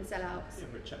they've Yeah. all been sellouts. yeah,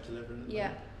 we're at chapter 11 at the Yeah.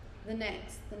 moment. The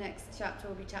next chapter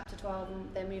will be chapter 12,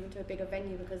 and they're moving to a bigger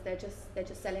venue because they're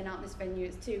just selling out this venue.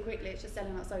 It's too quickly. It's just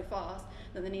selling out so fast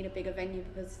that they need a bigger venue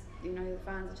because, you know, the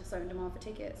fans are just so in demand for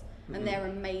tickets. And they're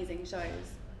amazing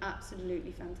shows.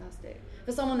 Absolutely fantastic.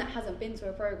 For someone that hasn't been to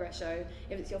a Progress show,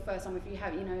 if it's your first time, if you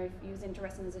have, you know, if you was into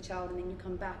wrestling as a child and then you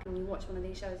come back and you watch one of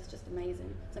these shows, it's just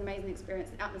amazing. It's an amazing experience.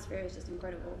 The atmosphere is just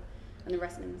incredible, and the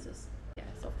wrestling is just, yeah,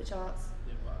 it's off the charts.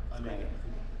 Yeah, well, I mean, Great.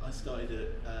 I started at,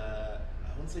 I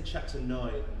want to say chapter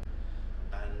 9,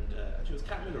 and actually it was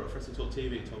Cat Miller off Wrestle Talk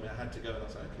TV told me I had to go, and I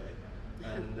was like, okay.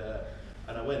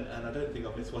 And I went, and I don't think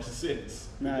I've missed one since.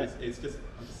 No. Because it's just,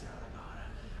 I'm just like, oh,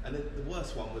 no. And then the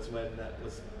worst one was when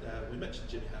we mentioned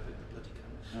Jimmy Havoc, the bloody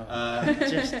cunt.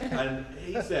 Just And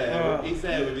he's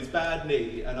there with his bad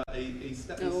knee, and he's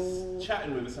Oh.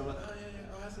 chatting with us. I'm like, oh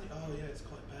yeah, oh hasn't he? Oh yeah, it's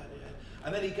quite bad, yeah.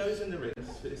 And then he goes in the ring.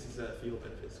 This is for your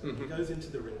benefits. He goes into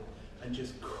the ring and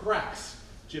just cracks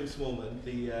Jim Smallman,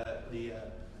 the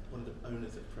one of the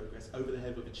owners of Progress, over the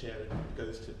head with a chair, and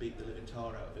goes to beat the living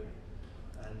tar out of him.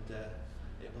 And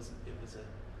it was a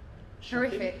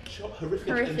shocking, Horrific. horrific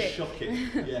and Horrific. shocking.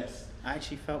 Yes. I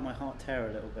actually felt my heart tear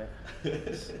a little bit.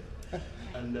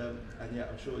 And yeah,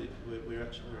 I'm sure we're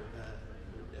actually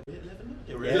are we at 11?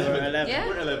 Yeah, we're Yeah, at 11. we're 11. Yeah.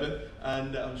 We're at 11,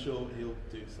 and I'm sure he'll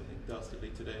do something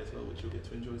dastardly today as well, which you'll get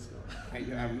to enjoy, Scott.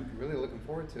 I'm really looking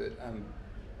forward to it.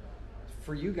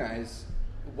 For you guys,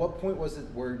 what point was it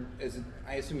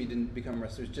I assume you didn't become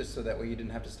wrestlers just so that way you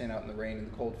didn't have to stand out in the rain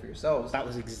and the cold for yourselves. That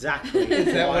was exactly Is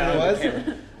that why what I it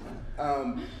became-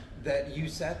 was? That you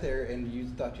sat there and you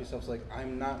thought to yourselves, like,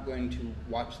 I'm not going to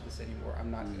watch this anymore. I'm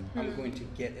going to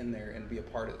get in there and be a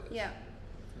part of this. Yeah.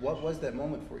 What was that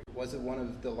moment for you? Was it one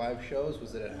of the live shows?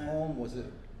 Was it at home?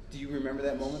 Do you remember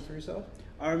that moment for yourself?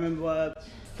 I remember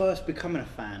first becoming a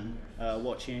fan,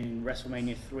 watching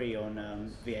WrestleMania 3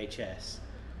 on VHS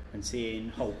and seeing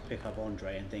Hulk pick up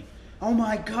Andre and think, oh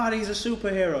my god, he's a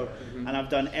superhero. And I've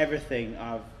done everything.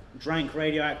 I've drank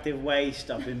radioactive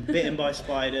waste, I've been bitten by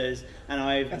spiders, and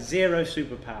I have zero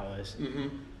superpowers.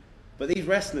 But these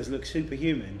wrestlers look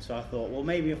superhuman, so I thought, well,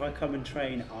 maybe if I come and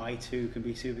train, I too can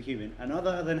be superhuman. And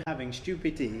other than having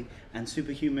stupidity and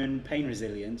superhuman pain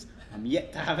resilience, I'm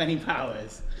yet to have any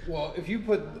powers. Well, if you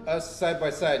put us side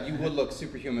by side, you would look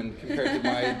superhuman compared to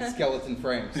my skeleton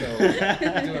frame. So you're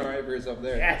doing all right for yourself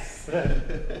there. Yes!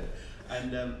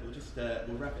 And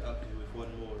we'll wrap it up here with one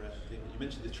more thing. You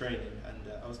mentioned the training, and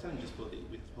I was telling you just before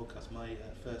with the podcast, my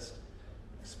first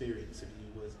experience of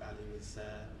you was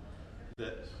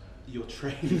that your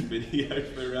training video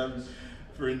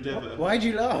for Endeavour. Why'd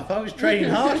you laugh? I was training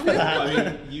hard for that.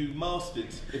 I mean, you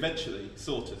eventually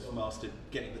mastered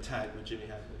getting the tag with Jimmy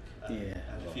Havoc Yeah.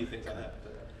 and a few things like that.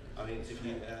 But I mean, if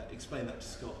you explain that to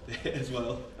Scott as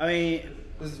well. I mean,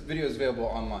 This video is available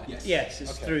online. yes,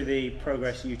 it's Okay. through the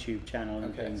Progress YouTube channel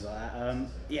and Okay. things like that.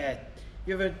 Yeah,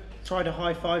 you ever tried to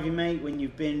high five your mate when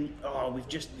you've been, we've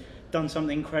just done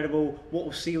something incredible, what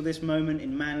will seal this moment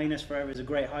in manliness forever is a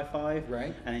great high five,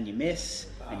 Right. and then you miss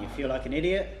and you feel like an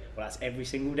idiot? Well, that's every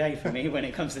single day for me when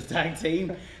it comes to tag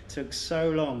team. Took so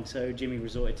long, so Jimmy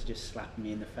resorted to just slapping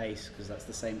me in the face because that's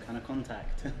the same kind of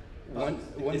contact.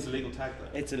 It's a legal tag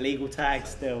though. It's a legal tag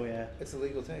still, yeah. It's a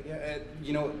legal tag, yeah.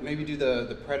 Maybe do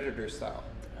the Predator style,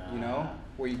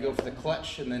 where you go for the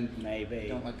clutch and then Maybe.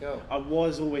 don't let go. I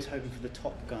was always hoping for the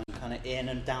Top Gun, kind of in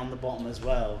and down the bottom as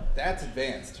well. That's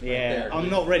advanced. Right Yeah, there. I'm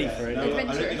not ready for it. No, I don't think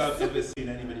Adventurous. I've ever seen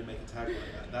anybody make a tag like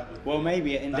that. That would Well,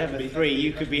 maybe at that Endeavour could be- 3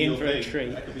 you that could be in your for a thing.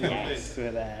 treat. That could be your Yes, thing.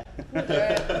 we're there.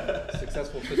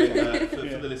 Successful For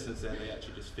physical. the listeners there, they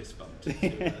actually just fist bumped.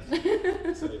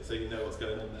 So you know what's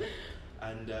going on there.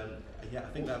 And I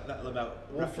think that'll about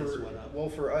wrap this one up.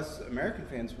 For us American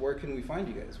fans, where can we find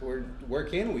you guys? Where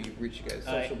can we reach you guys?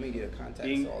 Social media, contacts,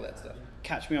 you- all that stuff.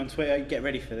 Catch me on Twitter. Get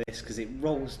ready for this because it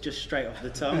rolls just straight off the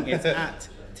tongue. It's at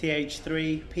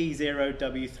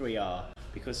TH3P0W3R.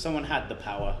 because someone had the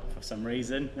power for some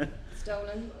reason.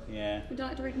 Stolen. Yeah, Would you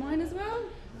like to read mine as well?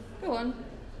 Go on.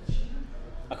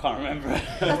 I can't remember.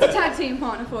 That's a tag team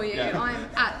partner for you. Yeah. I'm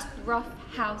at Rough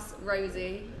House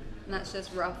Rosie, and that's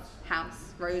just Rough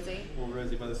House Rosie. Well,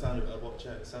 Rosie, by the sound of it, watch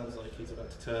out. It sounds like he's about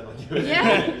to turn on you.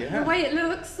 Yeah, the way it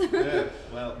looks. Yeah.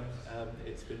 Well,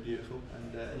 it's been beautiful.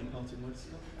 And any parting words?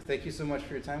 Thank you so much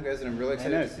for your time, guys, and I'm really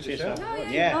excited know. to see the Cheers, show. man. Oh, yeah,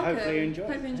 Yeah, you're welcome. hopefully you enjoy it.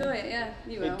 Hope you enjoy it, yeah.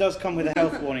 You will. It does come with a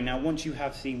health warning. Now, once you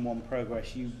have seen one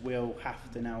progress, you will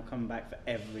have to now come back for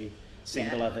every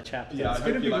single Yeah. other chapter. Yeah, I It's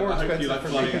gonna hope be you more I hope you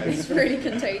expensive like for me, flying. It's really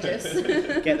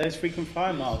contagious. Get those frequent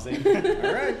flyer miles in.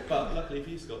 All right. But luckily for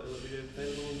you, Scott, it'll be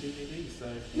available on DVD.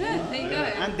 So Yeah, there you go.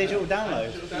 And digital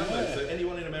download. Digital download. So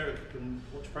anyone in America can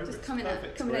watch progress. Just coming at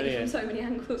Perfect. you from Brilliant. so many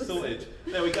angles. Sorted.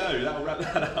 There we go. That'll wrap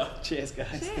that up. Cheers,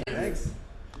 guys. Cheers. Thanks.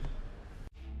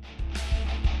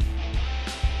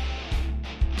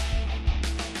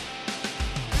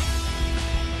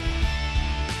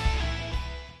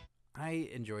 I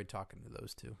enjoyed talking to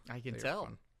those two. I can They were tell.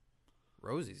 fun.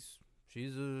 Rosie's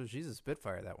she's a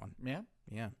spitfire, that one. Yeah,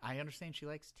 Yeah, I understand she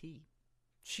likes tea.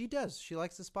 she does. She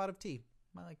likes a spot of tea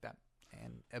I like that.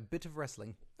 and a bit of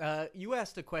wrestling. You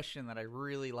asked a question that I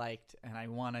really liked, and I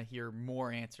want to hear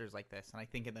more answers like this. And I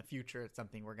think in the future, it's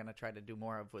something we're going to try to do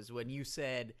more of. Was when you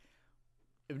said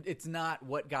it's not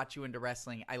what got you into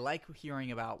wrestling. I like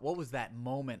hearing about what was that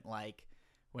moment like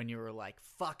when you were like,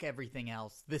 "Fuck everything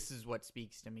else. This is what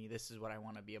speaks to me. This is what I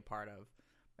want to be a part of."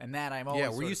 And that I'm always Yeah,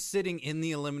 were you sitting in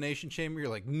the elimination chamber? You're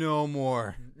like, no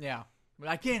more. Yeah.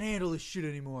 I can't handle this shit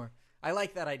anymore. I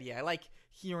like that idea. I like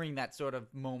hearing that sort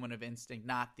of moment of instinct,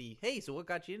 not the, hey, so what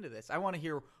got you into this? I want to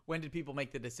hear, when did people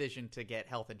make the decision to get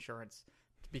health insurance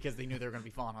because they knew they were going to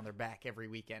be falling on their back every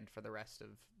weekend for the rest of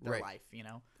their Right. life, you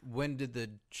know? When did the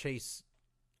chase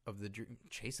of the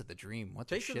dream? What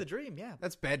the Chase of shit? the Dream, yeah.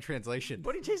 That's bad translation.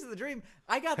 What do you Chase of the Dream?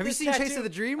 I got Have you this seen tattoo. Chase of the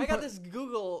Dream? I got this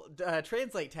Google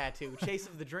Translate tattoo, Chase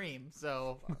of the Dream,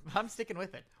 so I'm sticking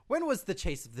with it. When was the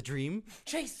chase of the dream?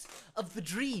 Chase of the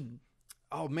Dream.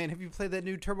 Oh man, have you played that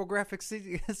new TurboGrafx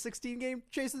 16 game,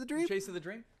 Chase of the Dream? Chase of the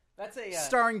Dream? That's a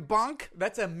Starring Bonk.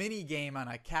 That's a mini game on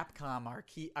a Capcom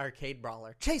arcade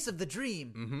brawler. Chase of the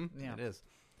Dream. Mm-hmm. Yeah. It is.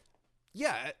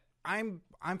 Yeah, I'm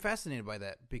fascinated by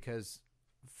that because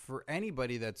for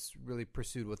anybody that's really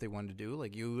pursued what they wanted to do,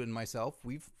 like you and myself,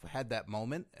 we've had that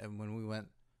moment, and when we went,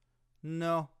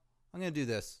 no, I'm gonna do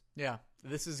this. Yeah.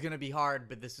 This is going to be hard,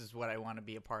 but this is what I want to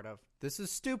be a part of. This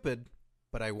is stupid,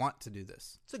 but I want to do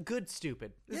this. It's a good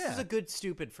stupid. This Yeah. is a good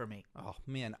stupid for me. Oh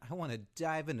man, I want to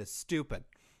dive into stupid,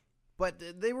 but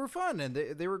they were fun and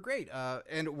they were great.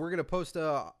 And we're gonna post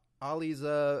Ollie's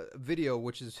video,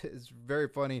 which is very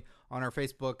funny, on our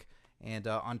Facebook and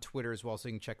on Twitter as well, so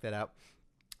you can check that out.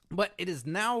 But it is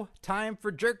now time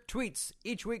for Jerk Tweets.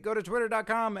 Each week, go to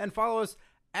twitter.com and follow us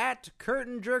at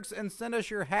Curtain Jerks and send us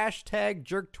your hashtag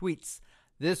Jerk Tweets.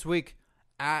 This week,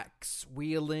 Axe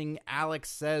Wheeling Alex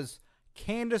says,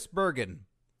 Candice Bergen,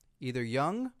 either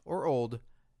young or old,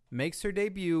 makes her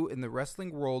debut in the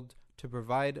wrestling world to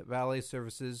provide valet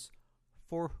services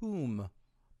for whom?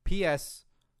 P.S.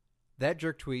 That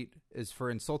jerk tweet is for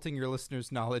insulting your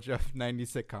listeners' knowledge of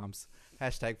 90s sitcoms.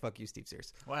 Hashtag fuck you, Steve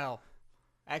Sears. Wow.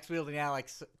 Axe wielding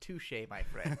Alex, touche, my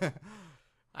friend.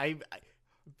 I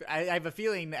have a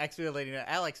feeling Axe wielding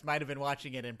Alex might have been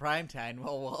watching it in primetime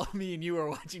while me and you were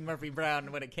watching Murphy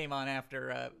Brown when it came on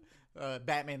after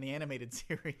Batman the Animated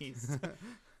Series.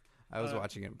 I was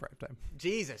watching it in primetime.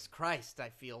 Jesus Christ, I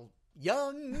feel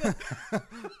young.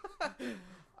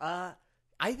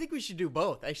 I think we should do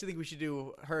both. I actually think we should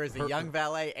do her as a young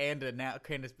valet and a now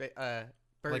Candice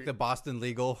Like the Boston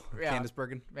legal Yeah. Candice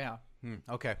Bergen. Yeah.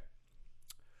 Okay.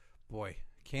 Boy,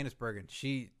 Candice Bergen.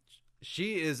 She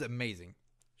is amazing.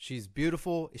 She's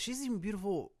beautiful. She's even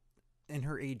beautiful in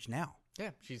her age now.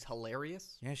 Yeah, she's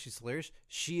hilarious. Yeah, she's hilarious.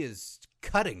 She is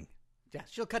cutting Yeah,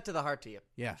 she'll cut to the heart to you.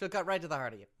 Yeah. She'll cut right to the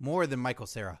heart of you. more than Michael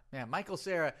Cera. Yeah, Michael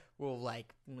Cera will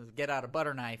like get out a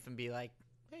butter knife and be like,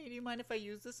 "Hey, do you mind if I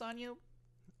use this on you?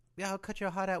 Yeah, I'll cut your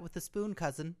heart out with the spoon,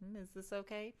 cousin. Is this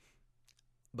okay?"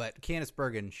 But Candice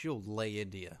Bergen, she'll lay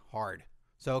into you hard.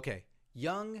 So, okay.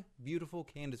 Young, beautiful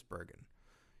Candice Bergen.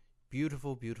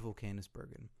 Beautiful, beautiful Candice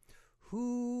Bergen.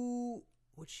 Who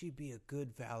would she be a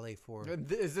good valet for?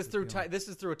 Is this through time? This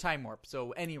is through a time warp.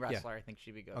 So any wrestler, I think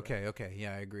she'd be good. with. Okay.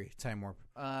 Yeah, I agree. Time warp.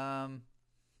 God,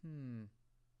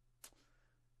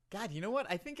 you know what?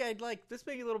 I think I'd like this.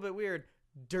 May be a little bit weird.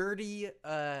 Dirty,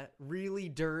 really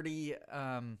dirty,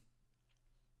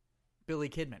 Billy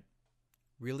Kidman.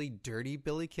 Really dirty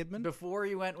Billy Kidman? Before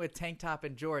he went with tank top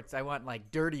and jorts, I want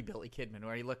like dirty Billy Kidman,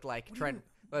 where he looked like Trent,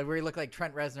 where he looked like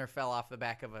Trent Reznor fell off the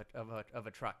back of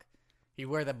a truck. He'd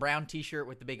wear the brown T-shirt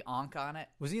with the big onk on it.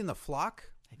 Was he in the flock?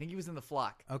 I think he was in the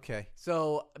flock. Okay.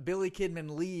 So Billy Kidman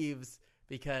leaves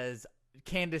because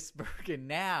Candice Bergen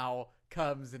now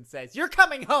comes and says, "You're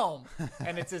coming home,"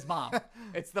 and it's his mom.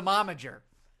 It's the momager.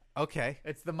 Okay.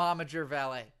 It's the momager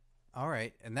valet. All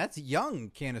right. And that's young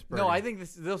Candice Bergen. No, I think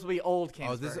this will be old Candice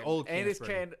Bergen. Oh, this is old Candice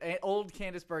Bergen. Old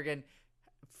Candice Bergen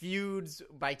feuds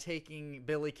by taking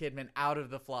Billy Kidman out of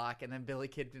the flock, and then Billy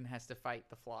Kidman has to fight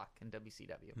the flock in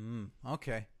WCW.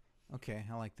 Okay. Okay.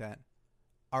 I like that.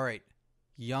 All right.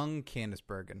 Young Candice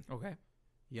Bergen. Okay.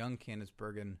 Young Candice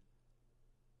Bergen,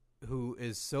 who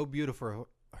is so beautiful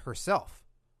herself,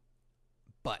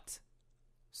 but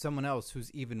someone else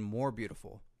who's even more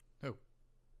beautiful. Who?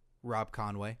 Rob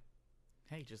Conway.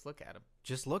 Hey, just look at him.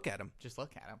 Just look at him. Just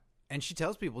look at him. And she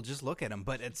tells people, just look at him.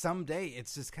 But at some day,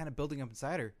 it's just kind of building up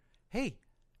inside her. Hey,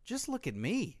 just look at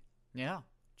me. Yeah.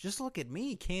 Just look at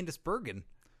me, Candice Bergen.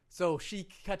 So she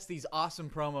cuts these awesome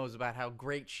promos about how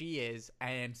great she is,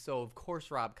 and so of course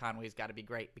Rob Conway's got to be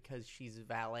great because she's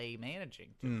valet managing.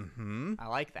 Too. Mm-hmm. I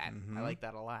like that. I like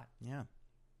that a lot. Yeah.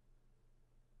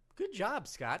 Good job,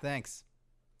 Scott. Thanks.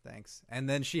 And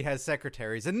then she has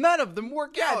secretaries, and none of them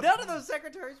work out. None of those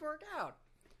secretaries work out.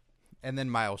 And then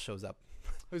Miles shows up.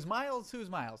 Who's Miles?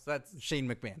 That's Shane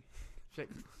McMahon.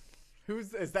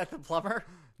 Is that the plumber?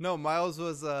 No, Miles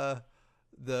was the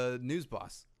news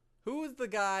boss. Who was the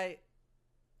guy?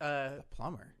 The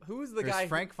plumber. Who was the There's guy?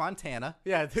 Frank Fontana.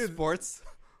 Yeah, sports.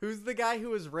 Who's the guy who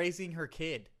was raising her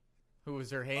kid? Who was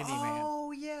her handyman?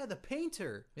 Oh yeah, the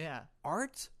painter. Yeah,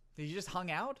 Art. he just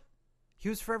hung out. He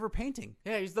was forever painting.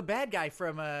 Yeah, he's the bad guy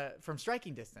from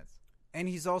Striking Distance. And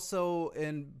he's also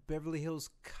in Beverly Hills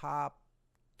Cop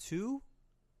 2.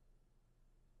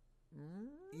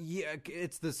 Yeah,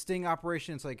 it's the sting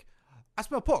operation. It's like, I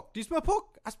smell pork. Do you smell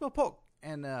pork? I smell pork.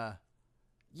 And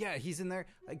yeah, he's in there.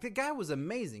 Like, the guy was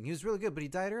amazing. He was really good, but he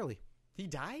died early. He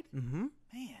died? Mm-hmm.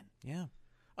 Man. Yeah.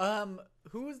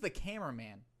 Who was the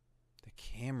cameraman? The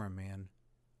cameraman.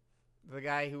 The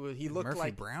guy who he looked Murphy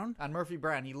like Brown? On Murphy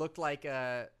Brown, he looked like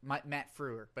Matt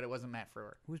Frewer, but it wasn't Matt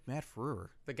Frewer. Who's Matt Frewer?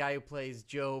 The guy who plays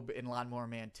Job in Lawnmower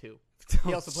Man 2.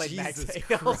 He also played Max.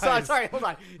 Sorry, hold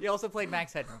on. He also played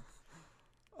Max Headroom.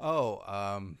 Oh,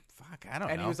 fuck, I don't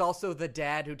know. And he was also the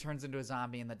dad who turns into a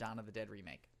zombie in the Dawn of the Dead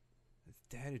remake.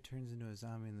 The dad who turns into a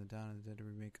zombie in the Dawn of the Dead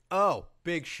remake. Oh,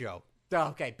 Big Show. Oh,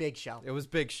 okay, Big Show. It was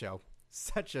Big Show.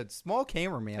 Such a small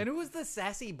cameraman. And who was the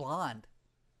sassy blonde?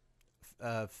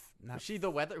 Not Was she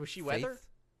the weather? Was she Faith? weather?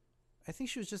 I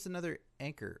think she was just another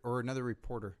anchor or another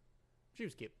reporter. She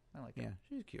was cute. I like her. Yeah,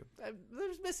 she was cute.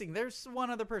 There's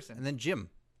one other person. And then Jim.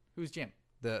 Who's Jim?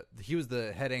 He was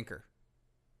the head anchor.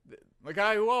 The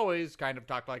guy who always kind of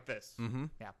talked like this. Mm-hmm.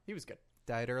 Yeah, he was good.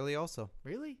 Died early also.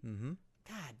 Really? Mm-hmm.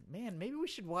 God, man, maybe we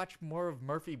should watch more of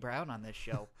Murphy Brown on this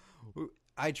show.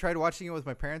 I tried watching it with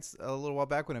my parents a little while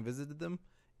back when I visited them,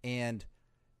 and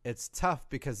it's tough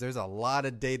because there's a lot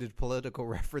of dated political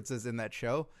references in that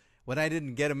show when I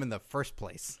didn't get them in the first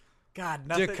place. God,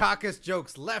 nothing. Dukakis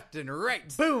jokes left and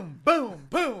right. Boom, boom,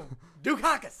 boom.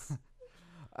 Dukakis.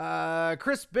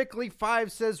 Chris Bickley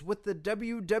 5 says, with the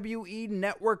WWE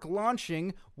Network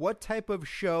launching, what type of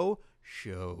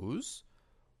shows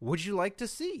would you like to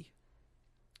see?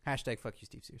 Hashtag fuck you,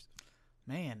 Steve Sears.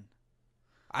 Man.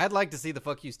 I'd like to see the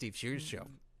fuck you, Steve Sears show.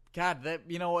 God, that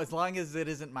as long as it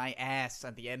isn't my ass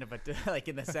at the end of like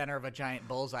in the center of a giant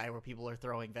bullseye where people are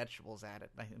throwing vegetables at it,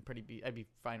 I'd be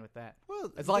fine with that.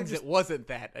 Well, as long as it wasn't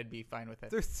that, I'd be fine with it.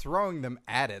 They're throwing them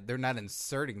at it. They're not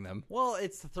inserting them. Well,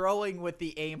 it's throwing with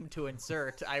the aim to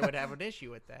insert. I would have an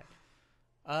issue with that.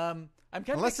 I'm kind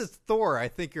unless it's Thor, I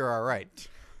think you're all right.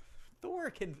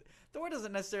 Thor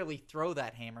doesn't necessarily throw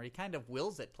that hammer. He kind of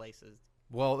wills it places.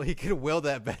 Well, he could will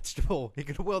that vegetable. He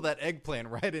could will that eggplant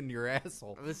right into your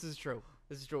asshole. This is true.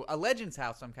 A Legends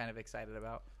House I'm kind of excited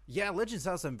about. Yeah, Legends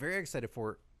House I'm very excited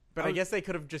for. But I guess they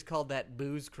could have just called that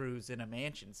Booze Cruise in a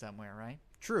mansion somewhere, right?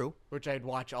 True. Which I'd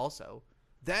watch also.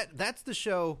 That's the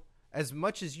show. As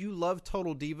much as you love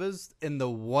Total Divas in the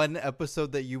one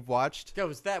episode that you've watched.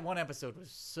 That one episode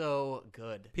was so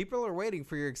good. People are waiting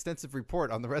for your extensive report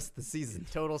on the rest of the season.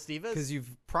 Total Divas? Because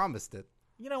you've promised it.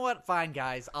 You know what? Fine,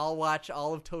 guys. I'll watch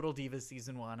all of Total Divas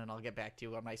Season 1, and I'll get back to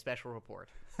you on my special report.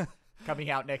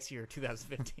 Coming out next year,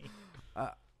 2015.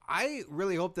 I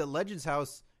really hope that Legends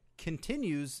House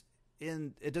continues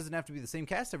it doesn't have to be the same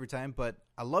cast every time, but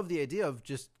I love the idea of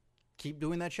just keep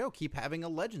doing that show. Keep having a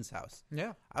Legends House.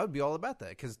 Yeah. I would be all about that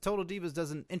because Total Divas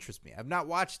doesn't interest me. I've not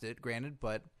watched it, granted,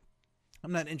 but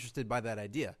I'm not interested by that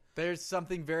idea. There's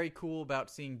something very cool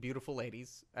about seeing beautiful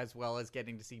ladies, as well as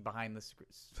getting to see behind the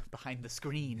screens Behind the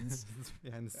screams.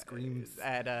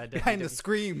 at Behind the WWE.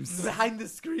 screams. Behind the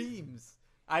screams.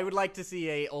 I would like to see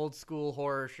a old school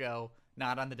horror show,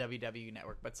 not on the WWE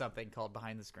network, but something called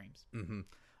Behind the Screams. Mm-hmm.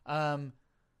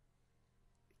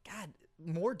 God,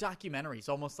 more documentaries,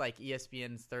 almost like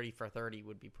ESPN's 30 for 30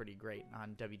 would be pretty great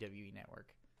on WWE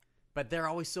network. But they're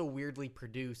always so weirdly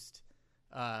produced.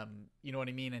 You know what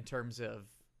I mean? In terms of,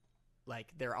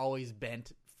 like, they're always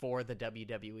bent for the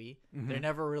WWE. Mm-hmm. They're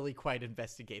never really quite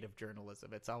investigative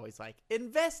journalism. It's always like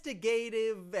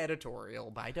investigative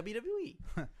editorial by WWE.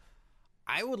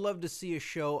 I would love to see a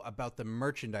show about the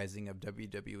merchandising of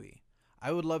WWE.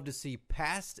 I would love to see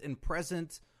past and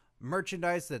present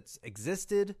merchandise that's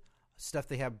existed, stuff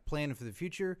they have planned for the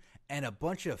future, and a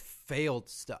bunch of failed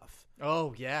stuff.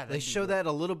 Oh, yeah. They show that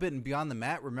a little bit in Beyond the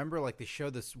Mat. Remember, like, they show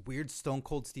this weird Stone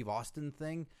Cold Steve Austin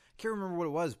thing? I can't remember what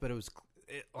it was, but it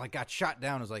like got shot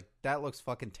down. It was like, that looks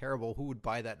fucking terrible. Who would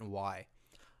buy that and why?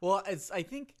 Well, I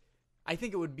think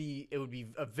it would be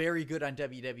a very good on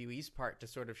WWE's part to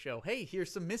sort of show, hey,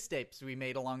 here's some missteps we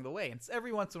made along the way. And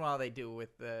every once in a while they do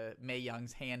with Mae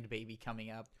Young's hand baby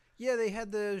coming up. Yeah, they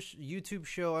had the YouTube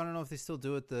show. I don't know if they still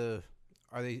do it.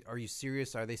 Are you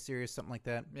serious? Are they serious? Something like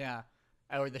that. Yeah.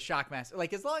 Or the Shockmaster.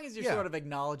 Like, as long as you're sort of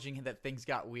acknowledging that things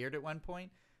got weird at one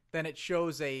point, then it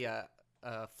shows a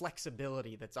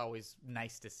flexibility that's always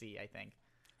nice to see, I think.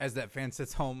 As that fan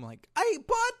sits home like, I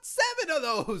bought 7 of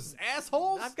those,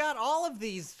 assholes! I've got all of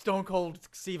these Stone Cold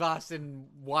Steve Austin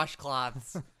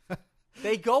washcloths.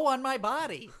 They go on my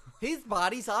body. His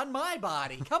body's on my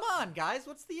body. Come on, guys.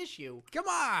 What's the issue? Come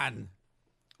on!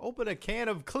 Open a can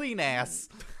of clean ass.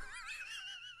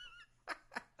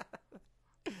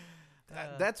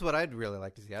 That's what I'd really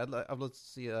like to see. I'd love to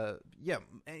see,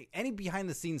 any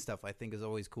behind-the-scenes stuff I think is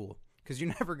always cool. Because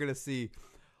you're never going to see,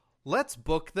 let's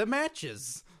book the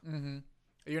matches. Mm-hmm.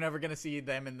 You're never going to see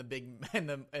them in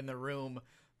the room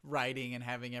writing and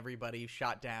having everybody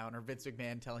shot down, or Vince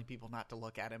McMahon telling people not to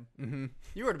look at him. Mm-hmm.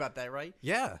 You heard about that, right?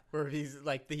 Yeah. Where he's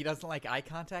like, he doesn't like eye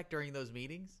contact during those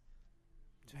meetings.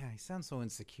 He sounds so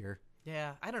insecure.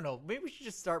 Yeah, I don't know. Maybe we should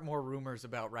just start more rumors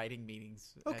about writing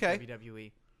meetings at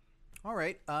WWE. All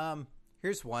right.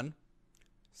 Here's one.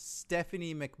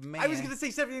 Stephanie McMahon. I was going to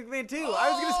say Stephanie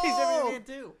McMahon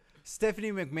too.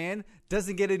 Stephanie McMahon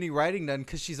doesn't get any writing done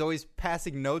because she's always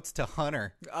passing notes to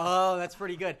Hunter. Oh, that's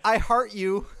pretty good. I heart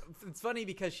you. It's funny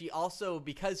because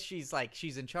because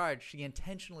she's in charge, she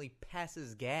intentionally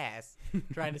passes gas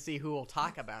trying to see who will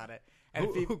talk about it. And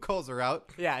who calls her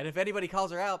out? Yeah, and if anybody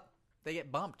calls her out, they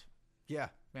get bumped. Yeah.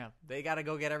 Yeah, they got to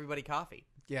go get everybody coffee.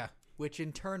 Yeah. Which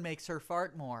in turn makes her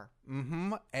fart more.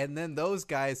 Mm-hmm. And then those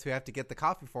guys who have to get the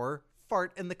coffee for her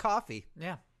fart in the coffee.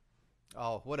 Yeah.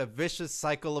 Oh, what a vicious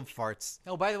cycle of farts.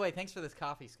 Oh, by the way, thanks for this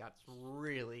coffee, Scott. It's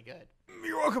really good.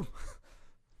 You're welcome.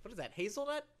 What is that,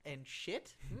 hazelnut and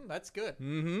shit? That's good.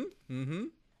 Mm-hmm. Mm-hmm.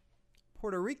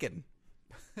 Puerto Rican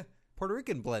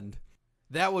blend.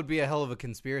 That would be a hell of a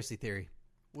conspiracy theory.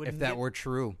 If that were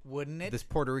true. Wouldn't it? This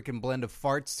Puerto Rican blend of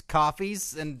farts,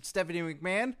 coffees, and Stephanie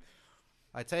McMahon.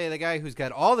 I tell you, the guy who's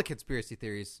got all the conspiracy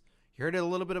theories. You heard a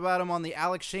little bit about him on the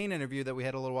Alex Shane interview that we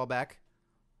had a little while back.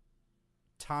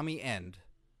 Tommy End.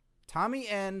 Tommy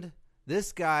End,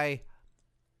 this guy,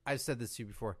 I've said this to you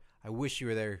before. I wish you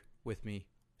were there with me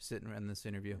sitting in this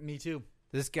interview. Me too.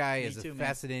 This guy is a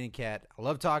fascinating cat. I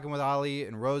love talking with Ali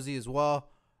and Rosie as well.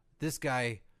 This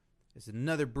guy is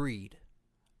another breed.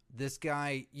 This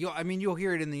guy, you'll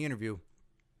hear it in the interview.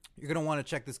 You're going to want to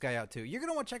check this guy out too. You're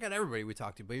going to want to check out everybody we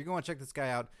talked to, but you're going to want to check this guy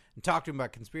out and talk to him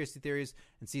about conspiracy theories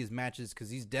and see his matches because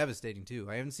he's devastating too.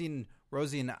 I haven't seen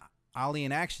Rosie and Ali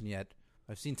in action yet.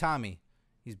 I've seen Tommy.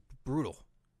 He's brutal.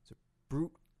 He's a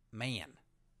brute man.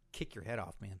 Kick your head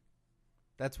off, man.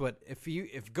 That's what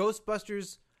if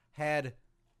Ghostbusters had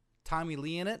Tommy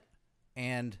Lee in it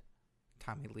and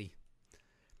Tommy Lee.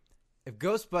 If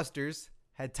Ghostbusters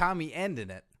had Tommy End in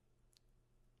it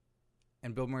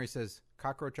and Bill Murray says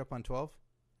cockroach up on 12,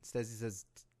 instead he says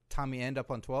Tommy End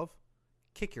up on 12,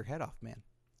 kick your head off, man.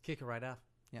 Kick it right off.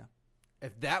 Yeah.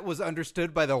 If that was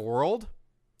understood by the world,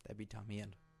 that'd be Tommy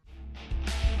End.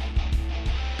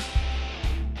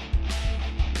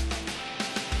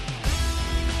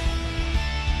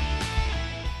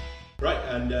 Right,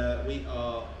 and we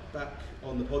are back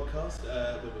on the podcast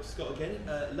with Scott again,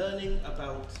 learning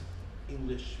about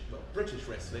British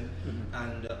wrestling,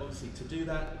 and obviously to do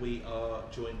that we are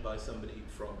joined by somebody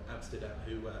from Amsterdam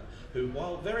who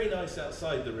while very nice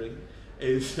outside the ring,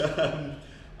 is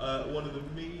one of the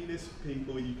meanest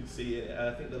people you can see.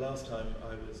 I think the last time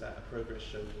I was at a Progress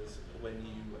show was when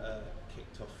you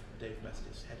kicked off Dave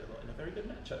Mastiff's head a lot in a very good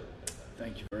match.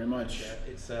 Thank you very much.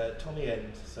 It's Tommy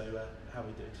End, so how are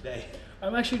we doing today?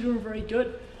 I'm actually doing very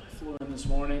good. I flew in this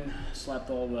morning,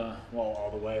 slept all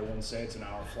the way. I wouldn't say it's an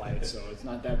hour flight, so it's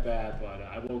not that bad, but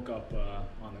I woke up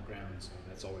on the ground, so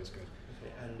that's always good.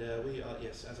 Okay, and we are,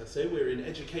 yes, as I say, we're in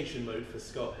education mode for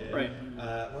Scott here. Right.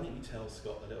 Why don't you tell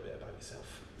Scott a little bit about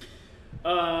yourself?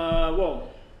 Well,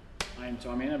 I'm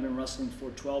Tommy. I've been wrestling for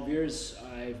 12 years.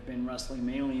 I've been wrestling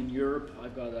mainly in Europe.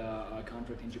 I've got a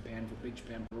contract in Japan for Big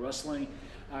Japan Pro Wrestling.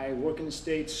 I work in the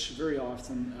States very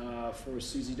often for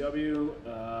CZW.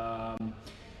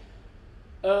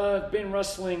 I've been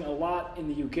wrestling a lot in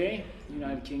the UK,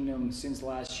 United Kingdom, since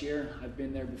last year. I've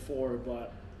been there before,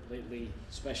 but lately,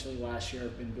 especially last year,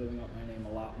 I've been building up my name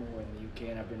a lot more in the UK,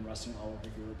 and I've been wrestling all over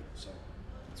Europe. So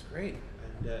That's great.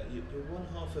 And you're one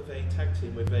half of a tag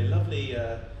team with a lovely,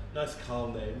 nice,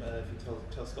 calm name. If you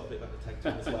tell Scott a bit about the tag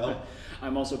team as well.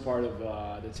 I'm also part of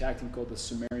the tag team called the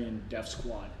Sumerian Death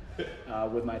Squad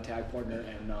with my tag partner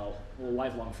and a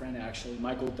lifelong friend, actually,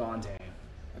 Michael Dante.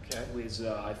 Okay. Who is,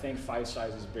 I think, 5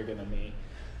 sizes bigger than me,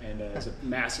 and is a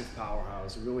massive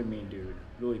powerhouse, a really mean dude,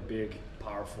 really big,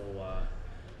 powerful.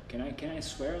 Can I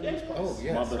swear on this? Oh,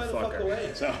 yes. Motherfucker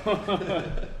away. So,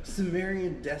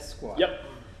 Sumerian Death Squad. yep.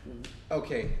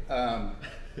 Okay.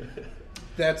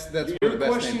 That's one of Your the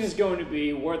best question names. is going to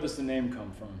be, where does the name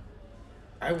come from?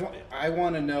 I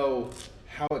want to know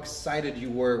how excited you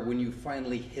were when you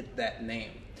finally hit that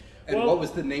name. And Well- what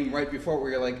was the name right before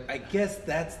where you're like, I guess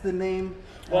that's the name?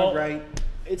 Well, All right.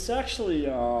 It's actually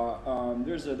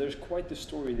there's quite the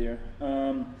story there.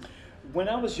 When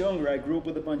I was younger, I grew up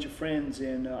with a bunch of friends,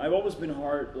 and I've always been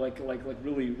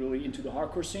really into the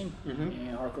hardcore scene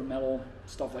and hardcore metal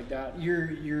stuff like that.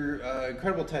 Your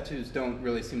incredible tattoos don't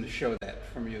really seem to show that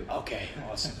from you. Okay,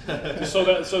 awesome. so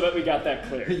that we got that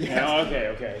clear. Yes. You know,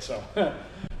 okay. So,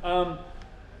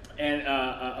 and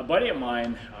a buddy of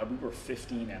mine, we were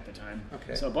 15 at the time.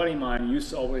 Okay. So a buddy of mine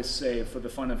used to always say, for the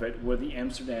fun of it, we're the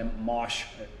Amsterdam Mosh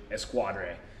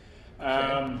Esquadre.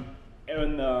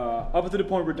 And up to the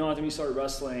point where Don and me started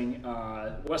wrestling,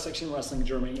 West Extreme Wrestling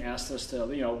Germany asked us to,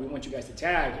 we want you guys to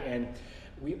tag, and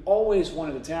we always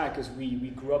wanted to tag because we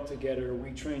grew up together,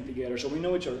 we trained together, so we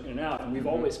know each other in and out, and we've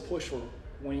always pushed for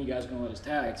when you guys are going to let us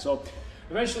tag. So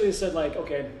eventually they said, like,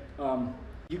 okay,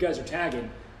 you guys are tagging,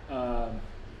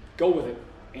 go with it.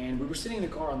 And we were sitting in the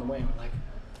car on the way, and we're like,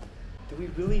 do we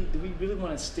really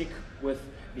want to stick with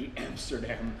the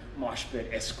Amsterdam Mosh Pit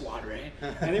Esquadre?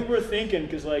 And then we were thinking,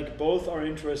 because like both our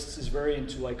interests is very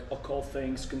into like occult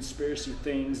things, conspiracy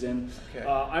things, and Okay.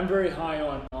 I'm very high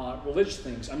on religious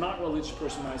things. I'm not a religious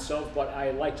person myself, but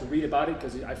I like to read about it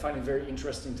because I find it very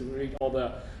interesting to read all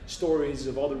the stories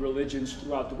of all the religions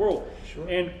throughout the world. Sure.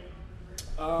 And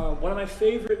one of my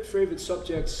favorite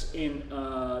subjects in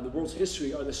the world's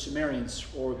history are the Sumerians,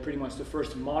 or pretty much the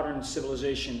first modern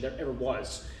civilization there ever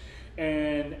was.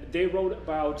 And they wrote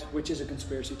about, which is a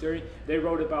conspiracy theory, they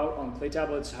wrote about on clay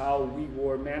tablets how we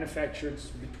were manufactured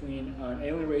between an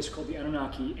alien race called the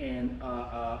Anunnaki and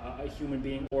a human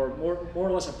being, or more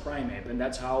or less a primate, and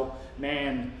that's how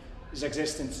man's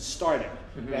existence started.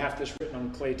 They have this written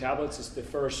on clay tablets. It's the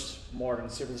first modern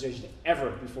civilization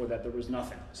ever. Before that, there was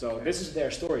nothing. So this is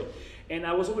their story. And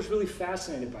I was always really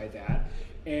fascinated by that.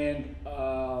 And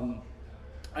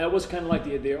I always kind of like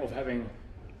the idea of having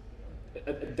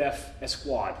a deaf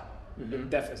squad, a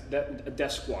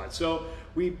deaf squad. So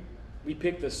we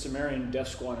picked the Sumerian Death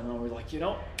Squad, and we're like,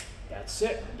 that's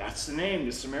it. That's the name,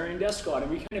 the Sumerian Death Squad.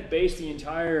 And we kind of based the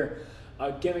entire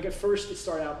gimmick. At first, it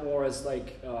started out more as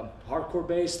like hardcore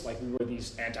based, like we were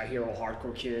these anti-hero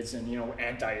hardcore kids, and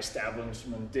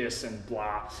anti-establishment this and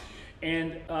blah.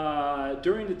 And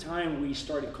during the time, we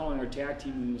started calling our tag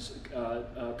teams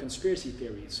conspiracy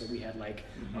theories. So we had like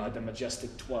the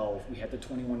Majestic 12, we had the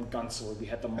 21 Gunsel, we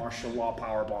had the martial law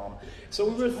powerbomb. So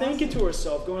we were thinking to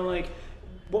ourselves, going like,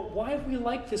 but why do we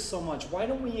like this so much? Why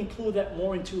don't we include that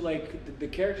more into like the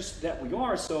characters that we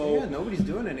are? So Yeah, nobody's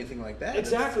doing anything like that.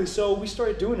 exactly. So we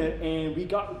started doing it, and we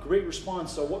got a great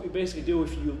response. So what we basically do,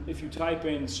 if you type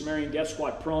in Sumerian Death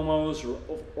Squad promos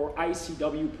or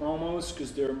ICW promos,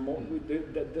 because they're more,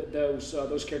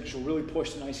 those characters were really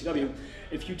pushed in ICW.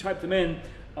 If you type them in,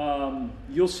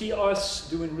 you'll see us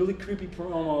doing really creepy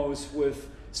promos with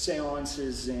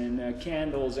seances and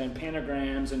candles and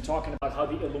pentagrams, and talking about how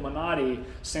the Illuminati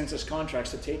sends us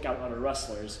contracts to take out other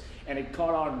wrestlers. And it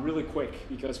caught on really quick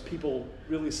because people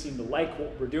really seem to like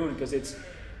what we're doing, because it's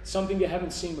something they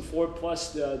haven't seen before.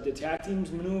 Plus the tag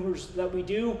teams maneuvers that we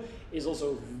do is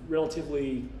also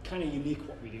relatively kind of unique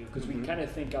what we do, because we kind of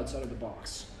think outside of the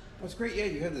box. Well, it's great. Yeah,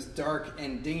 you have this dark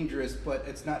and dangerous, but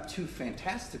it's not too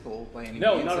fantastical by any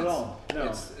No, means. not at It's- all.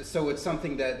 No. So it's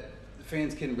something that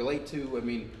fans can relate to. I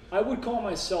mean, I would call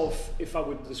myself, if I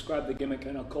would describe the gimmick,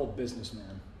 an occult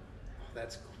businessman.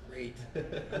 that's great.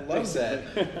 I love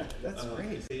that. That's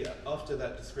great. See, after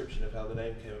that description of how the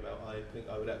name came about, I think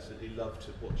I would absolutely love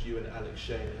to watch you and Alex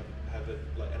Shane have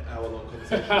an hour-long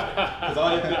conversation. Because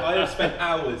I have spent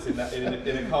hours in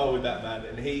a car with that man,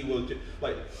 and he will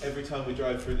every time we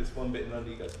drive through this one bit in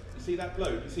London, he goes, "You see that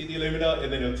globe? You see the Illuminati?"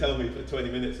 And then he'll tell me for 20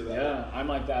 minutes about it. Yeah, I'm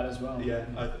like that as well. Yeah,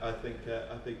 I think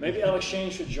Maybe Alex Shane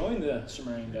should join the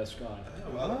Sumerian Death Squad.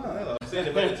 Oh, well, I'm seeing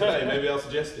him later today. Maybe I'll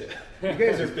suggest it. You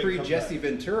guys are It's big pre-Jesse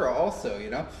comeback. Ventura, also. You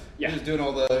know, Yeah. he was doing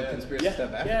all the conspiracy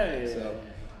stuff after. So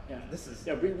This is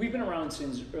we've been around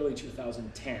since early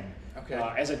 2010. Okay.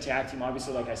 As a tag team,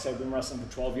 obviously, like I said, we've been wrestling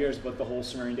for 12 years, but the whole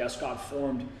Sumerian Death Squad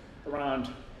formed around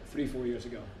 3-4 years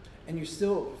ago. and you're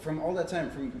still from all that time,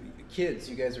 from kids,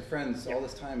 you guys are friends all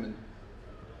this time, and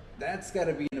that's got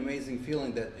to be an amazing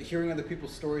feeling. That hearing other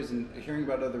people's stories and hearing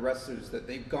about other wrestlers that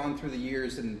they've gone through the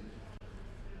years, and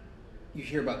you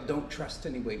hear about don't trust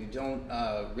anybody, don't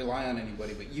rely on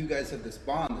anybody, but you guys have this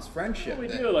bond, this friendship. We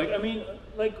that- do.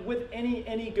 Like with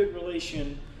any good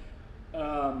relation,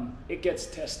 it gets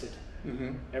tested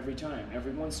Mhm. every time.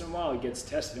 Every once in a while, it gets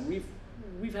tested, and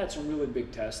we've had some really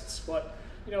big tests, but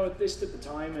they stood the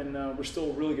time, and we're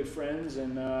still really good friends,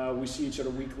 and we see each other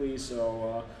weekly.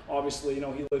 So obviously,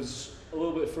 he lives a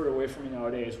little bit further away from me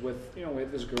nowadays with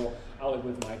his girl. I live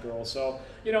with my girl. So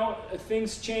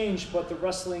things change, but the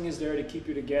wrestling is there to keep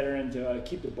you together and to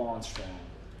keep the bond strong.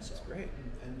 So. That's great.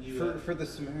 And you, For the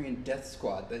Sumerian Death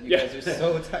Squad, that you Yeah. guys are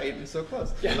so tight and so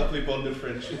close. a lovely bond of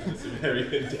friendship with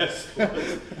Sumerian Death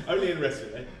Squad. Only in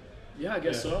wrestling, eh? Yeah, I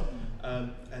guess Yeah. so.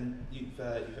 And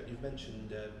you've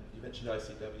mentioned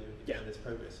ICW Yeah. and there's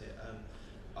progress here.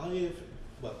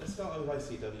 Let's start with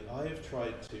ICW. I have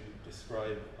tried to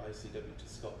describe ICW to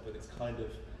Scott, but it's kind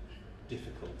of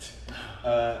difficult.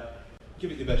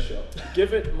 Give it your best shot.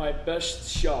 Give it my best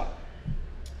shot.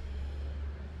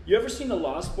 You ever seen The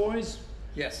Lost Boys?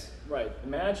 Yes. Right.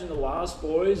 Imagine The Lost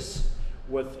Boys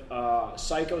with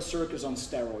Psycho Circus on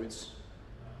steroids.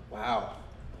 Wow.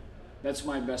 That's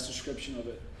my best description of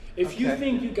it. If you Okay.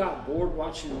 think you got bored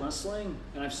watching wrestling,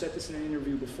 and I've said this in an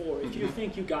interview before, if you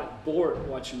think you got bored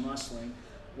watching wrestling,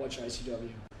 watch ICW.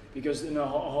 Because then a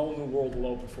whole new world will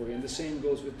open for you. And the same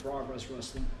goes with Progress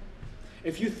Wrestling.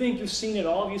 If you think you've seen it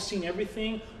all, you've seen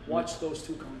everything, watch those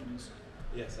two companies.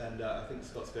 Yes, and I think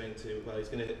Scott's he's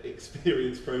going to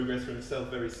experience progress for himself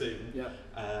very soon. Yeah.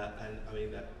 And I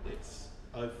mean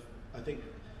I think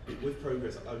with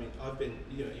progress, I mean I've been,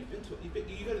 you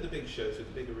go to the big shows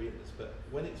with the big arenas, but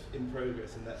when it's in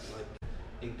progress in that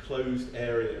enclosed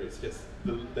area, it's just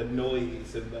the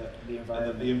noise and The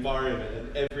environment. and the environment,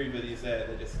 and everybody's there.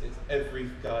 Every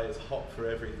guy is hot for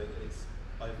everything.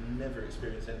 I've never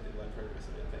experienced anything like progress.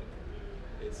 I think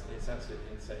it's absolutely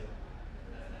insane.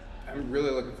 I'm really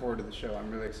looking forward to the show. I'm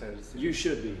really excited to see it. You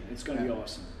should be. It's going to be Yeah.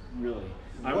 awesome. Really.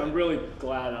 I'm really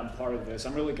glad I'm part of this.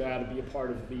 I'm really glad to be a part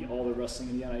of all the wrestling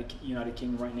in the United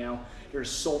Kingdom right now. There's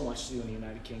so much to do in the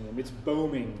United Kingdom. It's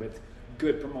booming with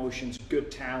good promotions,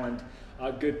 good talent,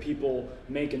 good people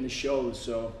making the shows.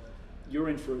 So you're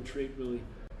in for a treat, really.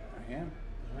 I am.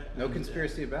 All right, No and,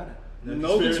 conspiracy about it.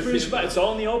 No conspiracy about it. It's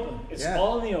all in the open. It's Yeah.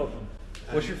 all in the open.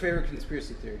 What's your favorite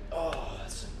conspiracy theory? Oh,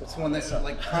 that's What's one that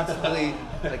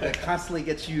constantly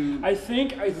gets you? I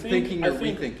think thinking I or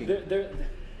think rethinking. they're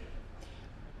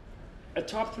a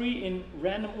top three in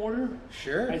random order.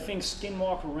 Sure. I think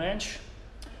Skinwalker Ranch.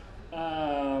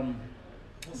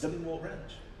 What's in Walt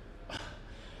Ranch?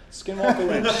 Skinwalker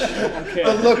Ranch. Okay.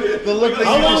 the look that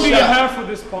How you long just do you shot. have for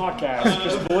this podcast?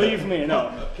 Just believe me,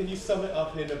 no. Can you sum it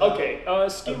up in about? Okay,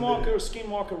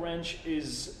 Skinwalker Ranch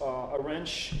is a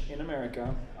ranch in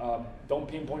America. Don't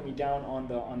pinpoint me down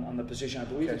on the position. I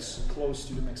believe it's close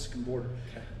to the Mexican border.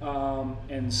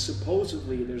 And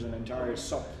supposedly there's an entire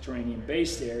subterranean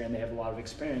base there, and they have a lot of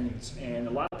experience. And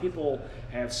a lot of people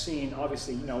have seen,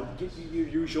 obviously, your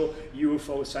usual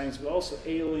UFO sightings, but also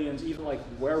aliens, even like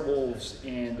werewolves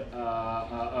and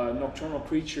nocturnal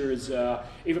creatures.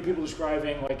 Even people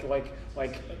describing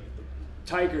like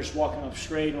tigers walking up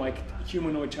straight, and like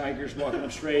humanoid tigers walking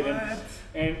up straight,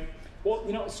 and well,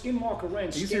 Skinwalker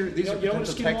Ranch. These are you know what a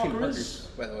potential tag team Skinwalker partners, is?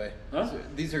 by the way. Huh?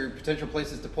 These are potential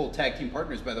places to pull tag team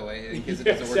partners, by the way, in case it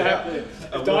doesn't work out.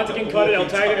 Exactly. If Dante can cut it, I'll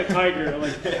tag it a tiger. I'm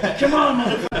like, come on,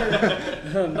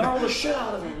 motherfucker! Gnarl the shit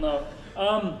out of him. No.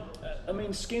 I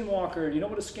mean, Skinwalker. You know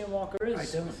what a Skinwalker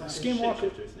is? I don't. Skinwalker.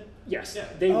 Shapeshifter, isn't it? Yes, Yeah.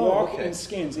 they Oh, walk okay. in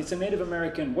skins. It's a Native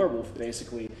American werewolf,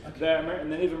 basically. The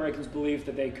Native Americans believed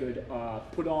that they could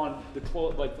put on the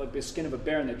like the skin of a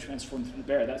bear, and they transform into the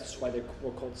bear. That's why they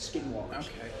were called Skinwalkers.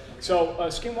 Okay. So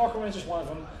Skinwalker Range is one of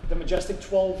them. The Majestic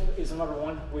 12 is another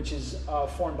one, which is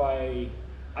formed by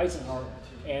Eisenhower,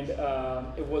 and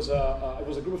it was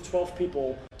a group of 12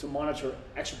 people to monitor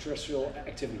extraterrestrial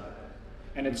activity.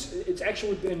 And it's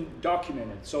actually been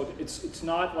documented, so it's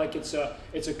not like it's a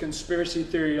conspiracy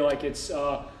theory, like it's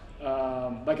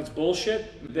bullshit.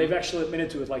 Mm-hmm. They've actually admitted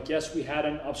to it. Like, yes, we had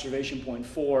an observation point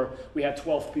we had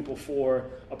 12 people for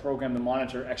a program to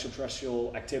monitor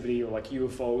extraterrestrial activity or like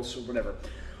UFOs or whatever.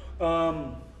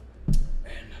 And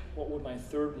what would my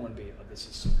third one be? Oh, this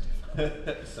is so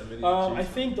different. So many I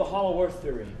think the Hollow Earth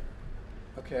theory.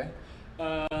 Okay.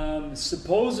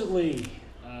 Supposedly,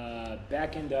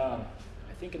 back in the, I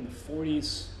think in the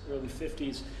 40s, early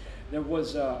 50s, there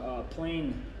was a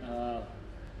plane.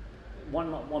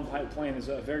 One pilot plane is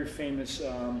a very famous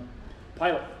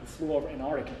pilot who flew over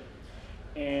Antarctica,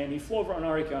 and he flew over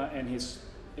Antarctica, and his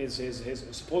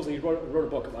supposedly he wrote a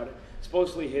book about it.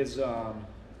 Supposedly his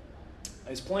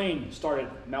plane started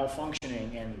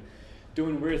malfunctioning and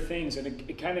doing weird things, and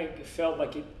it kind of felt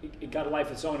like it got a life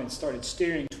of its own and started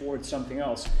steering towards something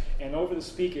else. And over the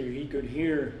speaker, he could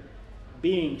hear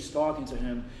beings talking to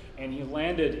him, and he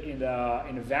landed in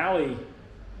a valley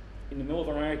in the middle of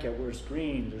America where it's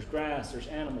green, there's grass, there's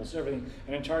animals, everything.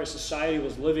 An entire society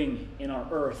was living in our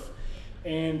Earth.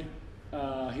 And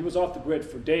he was off the grid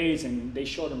for days, and they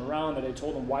showed him around, and they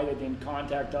told him why they didn't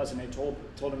contact us, and they told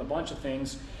him a bunch of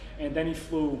things. And then he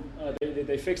flew.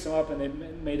 They fixed him up, and they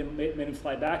made him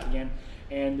fly back again.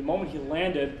 And the moment he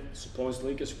landed,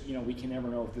 supposedly, because we can never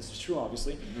know if this is true,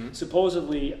 obviously. Mm-hmm.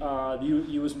 Supposedly, the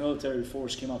U.S. military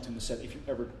force came up to him and said, "If you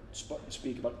ever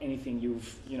speak about anything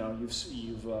you've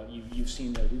seen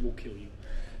there, we will kill you."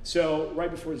 So right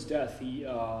before his death, he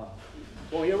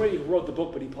already wrote the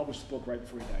book, but he published the book right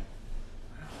before he died.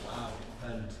 Wow.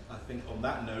 And I think on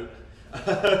that note, if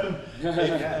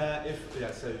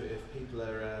people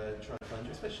are trying to find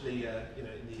you, especially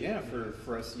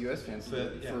for us US fans,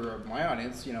 for my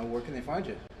audience, where can they find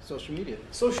you? Social media.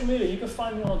 Social media, you can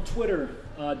find me on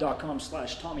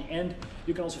Twitter.com/TommyEnd.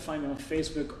 You can also find me on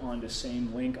Facebook on the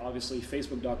same link, obviously,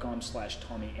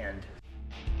 Facebook.com/TommyEnd.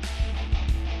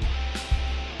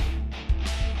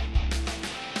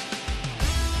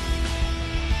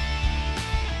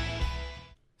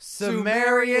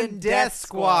 Sumerian Death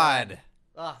Squad.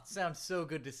 Ah, it sounds so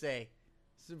good to say.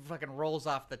 It fucking rolls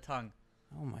off the tongue.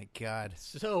 Oh my god.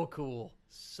 So cool.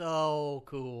 So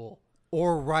cool.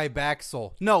 Or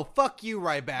Rybaxel. No, fuck you,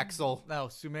 Rybaxel. No,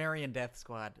 Sumerian Death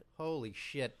Squad. Holy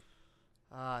shit.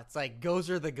 It's like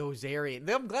Gozer the Gozerian.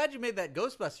 I'm glad you made that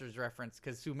Ghostbusters reference,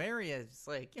 because Sumeria is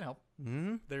like,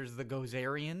 there's the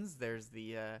Gozerians, there's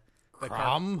the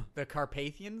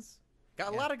Carpathians.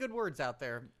 Got a lot of good words out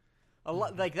there. A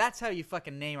lot, like, that's how you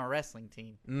fucking name a wrestling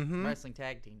team. Mm-hmm. Wrestling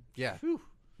tag team. Yeah. Whew.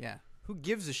 Yeah. Who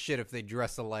gives a shit if they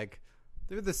dress alike?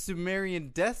 They're the Sumerian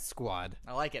Death Squad.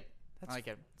 I like it. I like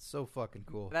it. So fucking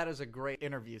cool. That is a great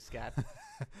interview, Scott.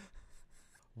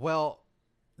 Well,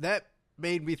 that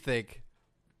made me think,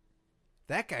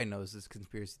 that guy knows his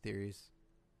conspiracy theories.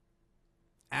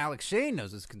 Alex Shane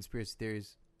knows his conspiracy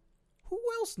theories. Who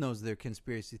else knows their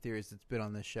conspiracy theories that's been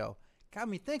on this show? Got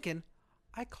me thinking,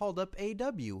 I called up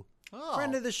AW. Oh.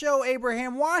 Friend of the show,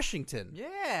 Abraham Washington.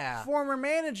 Yeah. Former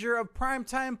manager of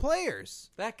Primetime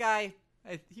Players. That guy,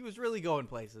 he was really going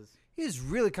places. He's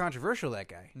really controversial, that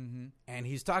guy. Mm-hmm. And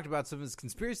he's talked about some of his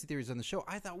conspiracy theories on the show.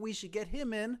 I thought we should get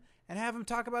him in and have him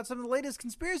talk about some of the latest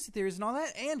conspiracy theories and all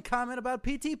that, and comment about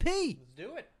PTP. Let's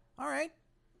do it. All right.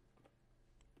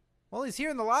 Well, he's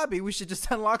here in the lobby. We should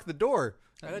just unlock the door.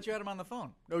 I thought you had him on the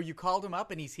phone. Oh, you called him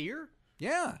up and he's here?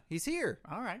 Yeah, he's here.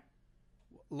 All right.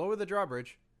 Lower the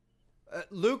drawbridge.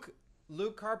 Luke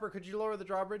Harper, could you lower the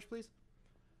drawbridge, please?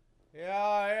 Yeah.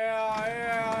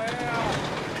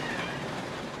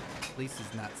 At least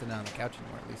he's not sitting on the couch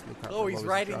anymore. At least Luke Harper. Oh, he's lowers the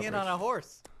riding in on a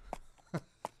horse.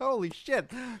 Holy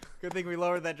shit. Good thing we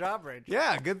lowered that drawbridge.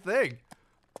 Yeah, good thing.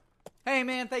 Hey,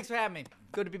 man, thanks for having me.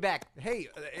 Good to be back. Hey,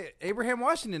 Abraham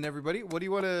Washington, everybody. What do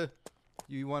you want to...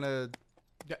 You want to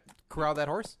corral that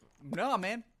horse? No,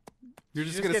 man. You're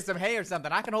just gonna get some hay or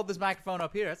something. I can hold this microphone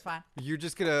up here. That's fine. You're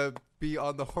just gonna be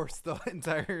on the horse the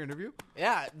entire interview?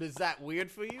 Yeah. Is that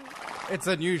weird for you? It's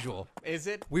unusual. Is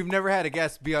it? We've never had a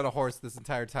guest be on a horse this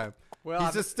entire time. Well,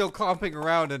 he's just still clomping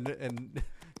around and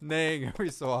neighing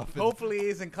every so often. Hopefully he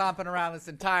isn't clomping around this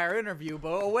entire interview,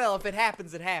 but oh well, if it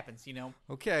happens, it happens, you know?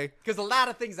 Okay. Because a lot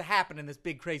of things that happen in this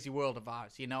big, crazy world of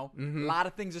ours, you know? A lot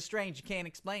of things are strange. You can't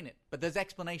explain it. But there's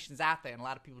explanations out there, and a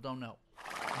lot of people don't know.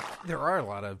 There are a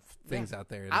lot of things out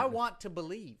there. I want to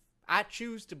believe. I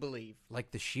choose to believe.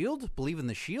 Like the Shield? Believe in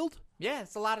the Shield? Yeah,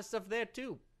 it's a lot of stuff there,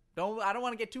 too. I don't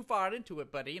want to get too far into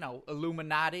it, but, you know,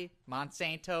 Illuminati,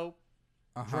 Monsanto,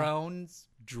 drones.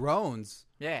 Drones?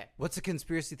 Yeah. What's a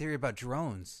conspiracy theory about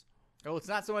drones? Oh, it's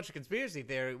not so much a conspiracy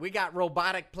theory. We got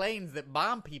robotic planes that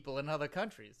bomb people in other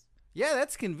countries. Yeah,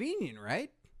 that's convenient,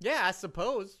 right? Yeah, I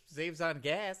suppose. Saves on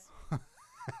gas.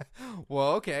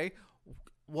 Well, okay.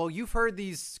 Well, you've heard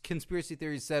these conspiracy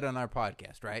theories said on our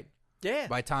podcast, right? Yeah.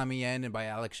 By Tommy Yen and by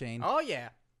Alex Shane. Oh, yeah.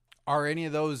 Are any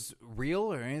of those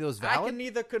real or any of those valid? I can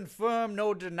neither confirm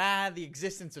nor deny the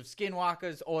existence of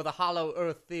skinwalkers or the hollow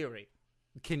earth theory.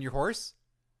 Can your horse?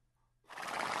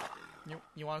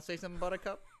 You want to say something,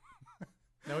 Buttercup?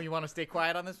 No, you want to stay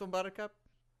quiet on this one, Buttercup?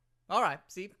 All right,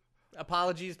 see?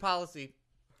 Apologies policy.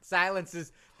 Silence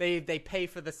is, they pay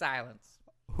for the silence.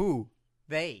 Who?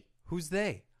 They. Who's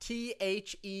they? THEY.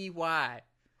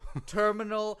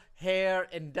 Terminal hair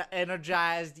and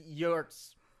energized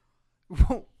yurts.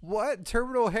 What?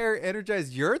 Terminal hair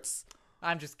energized yurts?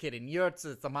 I'm just kidding. Yurts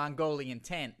is the Mongolian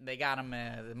tent. They got them,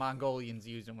 the Mongolians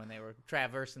used them when they were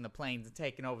traversing the plains and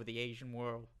taking over the Asian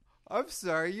world. I'm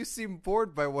sorry, you seem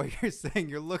bored by what you're saying.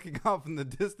 You're looking off in the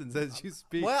distance as you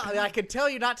speak. Well, I can tell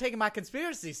you're not taking my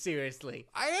conspiracy seriously.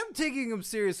 I am taking them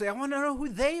seriously. I want to know who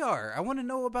they are. I want to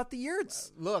know about the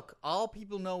yurts. Look, all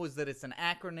people know is that it's an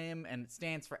acronym and it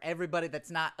stands for everybody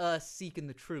that's not us seeking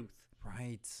the truth.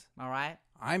 Right. All right?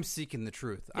 I'm seeking the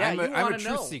truth. Yeah, I'm a truth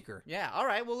know. seeker. Yeah, all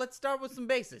right. Well, let's start with some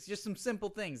basics. Just some simple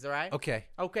things, all right? Okay.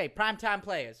 Okay, primetime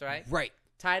players, all right? Right.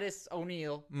 Titus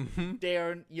O'Neil,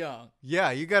 Darren Young. Yeah,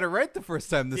 you got it right the first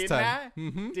time this Didn't time.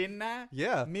 I? Didn't I?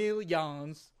 Yeah.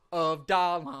 Millions of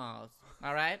dollars,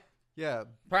 all right? Yeah.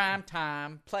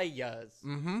 Primetime players.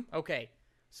 Okay,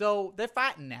 so they're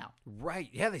fighting now. Right.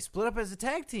 Yeah, they split up as a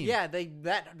tag team. Yeah,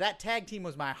 that tag team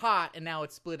was my heart, and now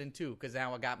it's split in two because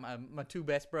now I got my two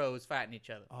best bros fighting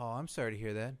each other. Oh, I'm sorry to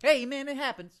hear that. Hey, man, it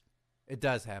happens. It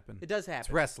does happen. It does happen.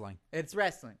 It's wrestling. It's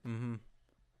wrestling.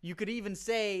 You could even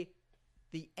say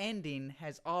the ending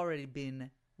has already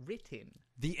been written.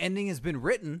 The ending has been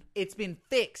written. It's been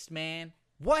fixed, man.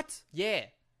 What? Yeah.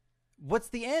 What's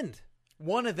the end?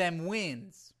 One of them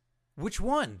wins. Which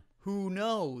one? Who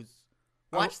knows?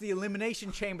 Watch the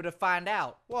Elimination Chamber to find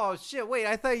out. Whoa, shit, wait,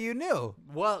 I thought you knew.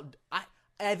 Well,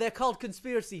 they're called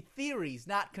conspiracy theories,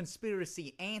 not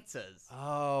conspiracy answers.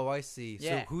 Oh, I see.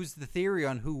 Yeah. So who's the theory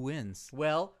on who wins?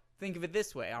 Well, think of it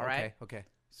this way, all right? Okay.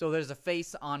 So there's a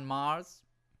face on Mars.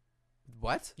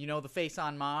 What? You know the face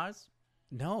on Mars?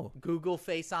 No. Google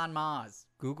face on Mars.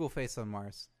 Google face on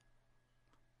Mars.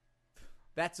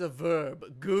 That's a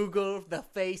verb. Google the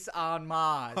face on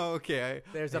Mars. Okay.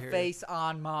 There's I a hear face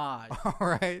on Mars. it. All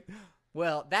right.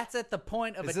 Well, that's at the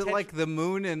point of Is a it like the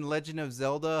moon in Legend of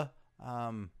Zelda?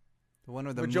 The one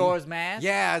with the Majora's moon? Mask?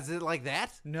 Yeah, is it like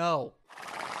that? No.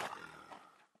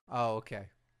 Oh, okay.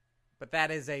 But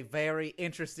that is a very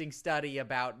interesting study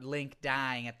about Link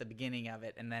dying at the beginning of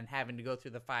it and then having to go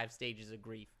through the 5 stages of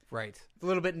grief. Right. It's a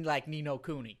little bit like Ni no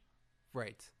Kuni.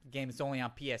 Right. Game that's only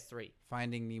on PS3.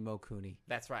 Finding Nemo Cooney.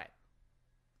 That's right.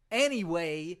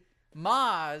 Anyway,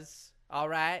 Mars, all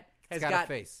right, has got a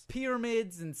face.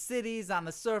 pyramids and cities on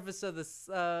the surface of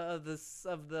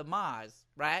the Mars,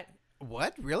 right?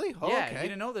 What? Really? Oh, yeah, okay. you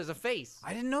didn't know there's a face.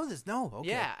 I didn't know this. No. Okay.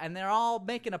 Yeah, and they're all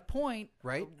making a point,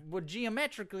 Right.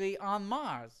 Geometrically on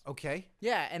Mars. Okay.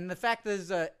 Yeah, and the fact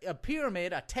there's a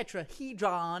pyramid, a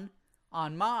tetrahedron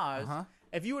on Mars,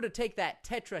 if you were to take that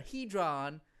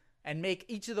tetrahedron and make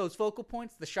each of those focal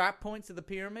points the sharp points of the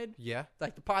pyramid, Yeah.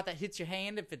 like the part that hits your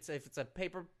hand, if it's a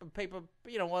paper,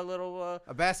 you know, a little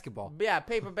A basketball. yeah,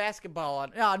 paper basketball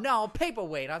on no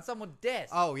paperweight on someone's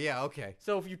desk. Oh, yeah. Okay.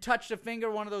 So if you touched a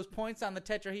finger, one of those points on the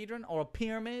tetrahedron or a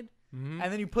pyramid, and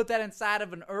then you put that inside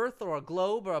of an Earth or a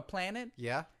globe or a planet,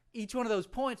 Yeah. each one of those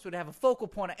points would have a focal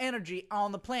point of energy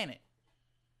on the planet.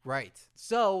 Right.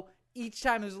 So each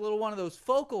time there's a little one of those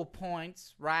focal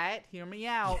points, right? Hear me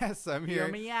out. Yes, I'm Hear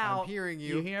hearing. me out. I'm hearing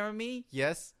you. You hearing me?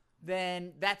 Yes.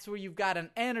 Then that's where you've got an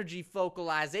energy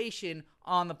focalization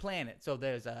on the planet. So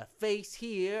there's a face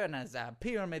here, and there's a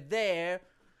pyramid there,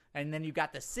 and then you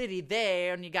got the city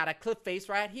there, and you got a cliff face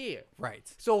right here.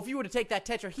 Right. So if you were to take that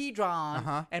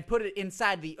tetrahedron and put it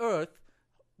inside the Earth,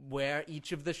 where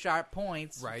each of the sharp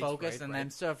points focus and then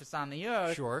surface on the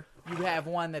Earth. Sure. You have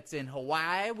one that's in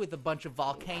Hawaii with a bunch of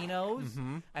volcanoes.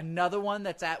 Another one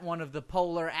that's at one of the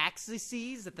polar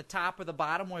axes at the top or the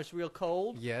bottom where it's real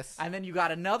cold. Yes. And then you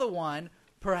got another one,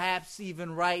 perhaps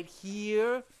even right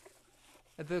here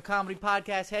at the Comedy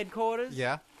Podcast headquarters.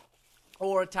 Yeah.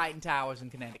 Or Titan Towers in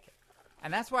Connecticut.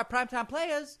 And that's why primetime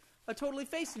players are totally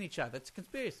facing each other. It's a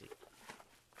conspiracy.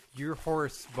 Your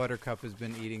horse, Buttercup, has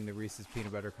been eating the Reese's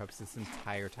Peanut Butter Cups this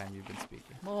entire time you've been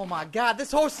speaking. Oh my God,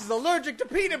 this horse is allergic to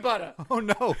peanut butter. Oh,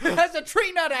 no. It has a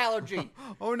tree nut allergy.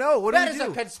 Oh, no. What That did is you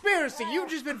do? a conspiracy. You've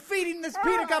just been feeding this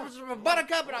peanut cups from a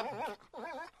buttercup, and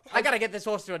I gotta get this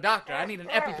horse to a doctor. I need an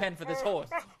EpiPen for this horse.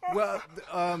 Well,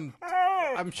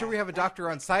 I'm sure we have a doctor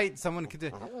on site. Someone could.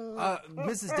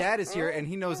 Mrs. Dad is here, and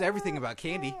he knows everything about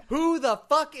candy. Who the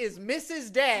fuck is Mrs.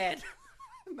 Dad?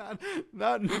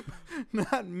 Not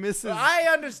Mrs. I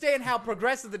understand how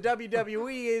progressive the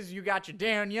WWE is. You got your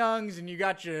Darren Youngs, and you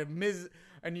got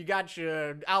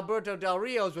your Alberto Del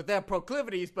Rios with their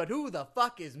proclivities, but who the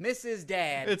fuck is Mrs.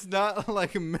 Dad? It's not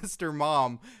like a Mr.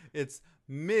 Mom. It's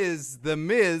Ms. the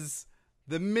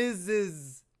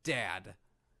Mrs. Dad.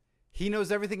 He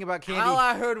knows everything about candy. All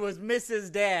I heard was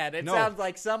Mrs. Dad. It No. sounds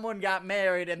like someone got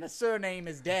married and the surname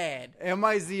is Dad.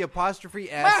 MIZ''S.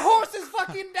 My horse is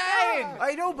fucking dying!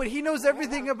 I know, but he knows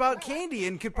everything about candy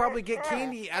and could probably get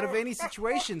candy out of any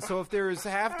situation. So if there is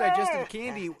half-digested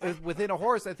candy within a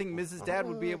horse, I think Mrs. Dad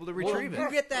would be able to retrieve You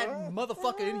it. get that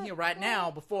motherfucker in here right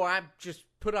now before I just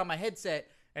put on my headset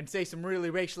and say some really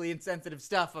racially insensitive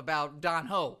stuff about Don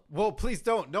Ho. Well, please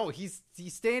don't. No, he's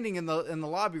standing in the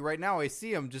lobby right now. I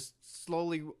see him just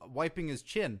slowly wiping his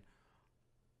chin.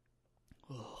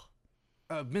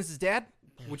 Mrs. Dad,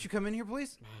 would you come in here,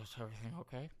 please? Is everything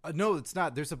okay? No, it's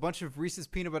not. There's a bunch of Reese's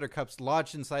Peanut Butter Cups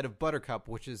lodged inside of Buttercup,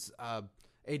 which is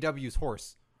AW's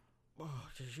horse. Oh,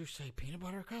 did you say peanut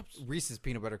butter cups? Reese's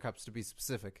Peanut Butter Cups, to be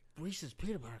specific. Reese's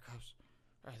peanut butter cups.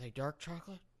 Are they dark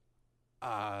chocolate?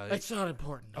 Uh, It's not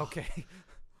important. Okay.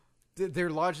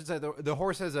 They're lodged inside. The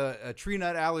horse has a tree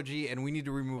nut allergy, and we need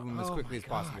to remove him as quickly as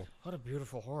possible. What a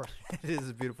beautiful horse. It is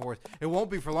a beautiful horse. It won't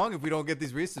be for long if we don't get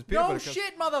these Reese's Peanut No Butter Cups.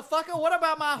 shit, motherfucker. What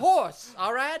about my horse?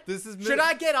 All right? This is Should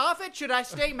I get off it? Should I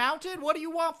stay mounted? What do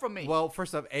you want from me? Well,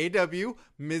 first off, AW,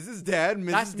 Mrs. Dad,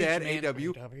 Mrs. Nice to meet Dad,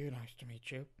 you, man. AW. AW, nice to meet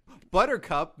you.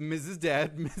 Buttercup, Mrs.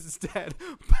 Dad, Mrs. Dad,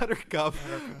 Buttercup.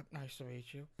 Nice to meet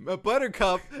you.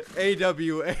 Buttercup, AW,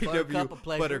 Buttercup, a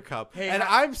pleasure. Buttercup. Hey, and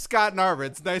how- I'm Scott Narva.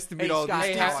 It's nice to meet all Scott,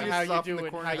 these how talents. you Off in the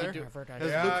doing? corner How you there. doing?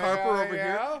 There's Luke Harper over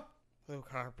here. Luke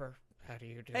Harper, how do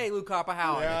you do? Hey, Luke Harper,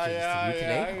 how are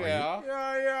you?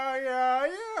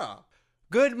 Yeah.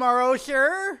 Good morrow,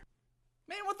 sir.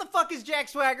 Man, what the fuck is Jack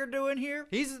Swagger doing here?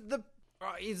 He's the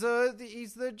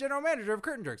general manager of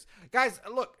Curtain Jerks. Guys,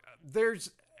 look,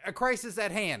 there's a crisis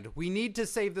at hand. We need to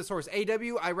save this horse.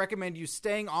 AW, I recommend you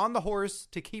staying on the horse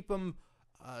to keep him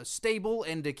stable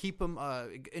and to keep him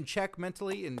in check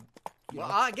mentally. And Well,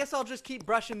 I guess I'll just keep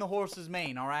brushing the horse's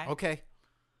mane, all right? okay.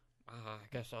 I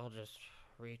guess I'll just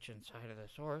reach inside of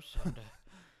this horse and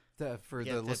For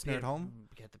the listener at home,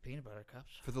 get the peanut butter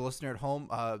cups. for the listener at home,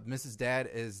 Mrs. Dad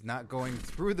is not going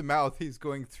through the mouth. He's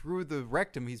going through the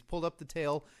rectum. He's pulled up the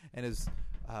tail and is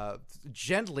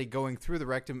gently going through the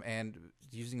rectum and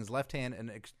using his left hand and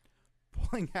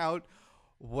pulling out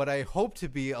what I hope to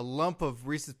be a lump of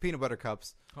Reese's Peanut Butter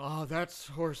Cups. Oh, that's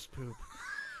horse poop.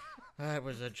 That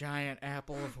was a giant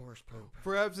apple of horse poop.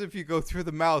 Perhaps if you go through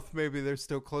the mouth, maybe they're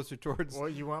still closer towards...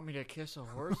 What, you want me to kiss a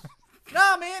horse?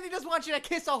 No, man, he doesn't want you to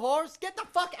kiss a horse. Get the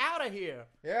fuck out of here.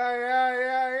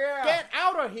 Yeah. Get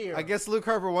out of here. I guess Luke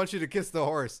Harper wants you to kiss the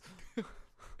horse.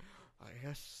 I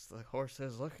guess the horse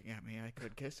is looking at me. I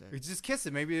could kiss You it. just kiss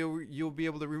it. Maybe you'll be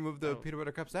able to remove the peanut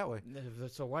butter cups that way. If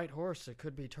it's a white horse, it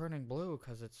could be turning blue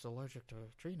because it's allergic to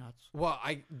tree nuts. Well,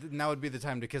 now would be the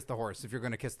time to kiss the horse if you're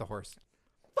going to kiss the horse.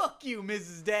 Fuck you,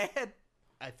 Mrs. Dad.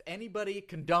 If anybody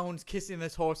condones kissing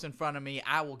this horse in front of me,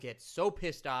 I will get so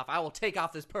pissed off. I will take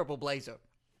off this purple blazer.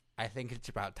 I think it's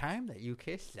about time that you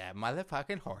kiss that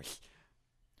motherfucking horse.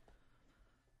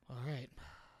 All right.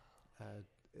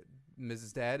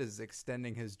 Mrs. Dad is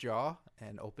extending his jaw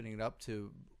and opening it up to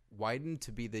widen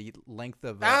to be the length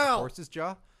of a Ow! horse's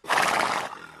jaw.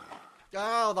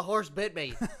 Oh, the horse bit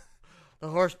me. The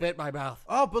horse bit my mouth.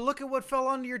 Oh, but look at what fell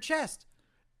onto your chest.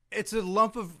 It's a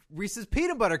lump of Reese's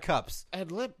Peanut Butter Cups. And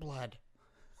lip blood.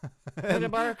 Peanut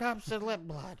butter cups and lip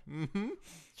blood. Mm-hmm.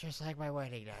 Just like my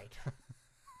wedding night.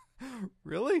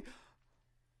 Really?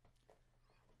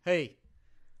 Hey,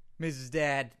 Mrs.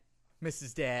 Dad,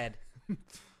 Mrs. Dad.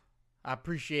 I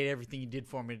appreciate everything you did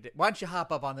for me today. Why don't you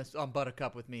hop up on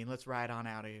Buttercup with me and let's ride on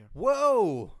out of here.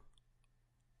 Whoa!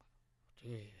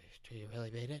 Do you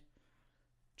really mean it?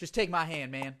 Just take my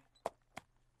hand, man.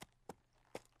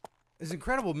 It's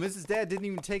incredible. Mrs. Dad didn't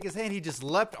even take his hand. He just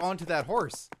leapt onto that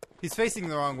horse. He's facing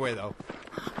the wrong way, though.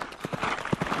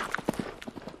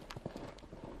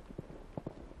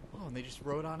 Oh, and they just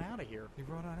rode on out of here. He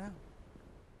rode on out.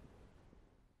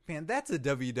 Man, that's a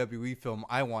WWE film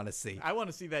I want to see. I want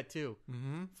to see that too.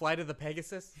 Mm-hmm. Flight of the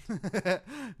Pegasus.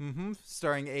 Mm-hmm.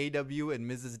 Starring AEW and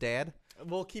Mrs. Dad.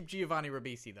 We'll keep Giovanni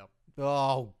Ribisi, though.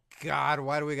 Oh, God.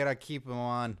 Why do we got to keep him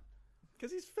on?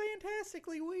 Because he's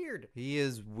fantastically weird. He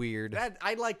is weird.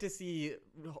 I'd like to see,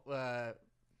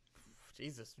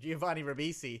 Giovanni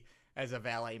Ribisi as a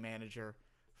valet manager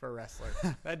for a wrestler.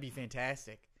 That'd be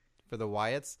fantastic. For the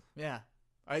Wyatts? Yeah.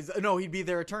 No, he'd be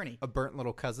their attorney. A burnt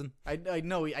little cousin? I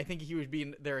know. I think he would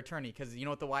be their attorney because you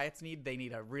know what the Wyatts need? They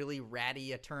need a really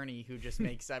ratty attorney who just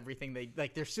makes everything they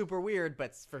like. They're super weird,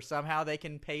 but somehow they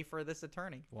can pay for this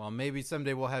attorney. Well, maybe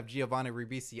someday we'll have Giovanni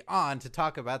Ribisi on to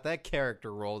talk about that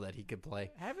character role that he could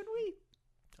play. Haven't we?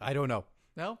 I don't know.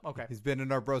 No? Okay. He's been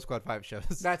in our Bro Squad 5 shows.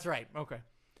 That's right. Okay.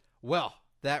 Well,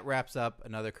 that wraps up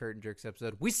another Curtain Jerks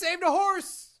episode. We saved a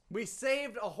horse! We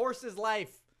saved a horse's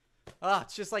life. Ah,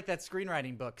 it's just like that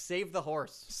screenwriting book. Save the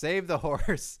horse. Save the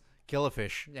horse. Kill a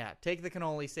fish. Yeah, take the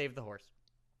cannoli, save the horse.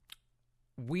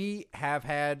 We have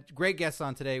had great guests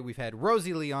on today. We've had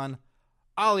Rosie Leon,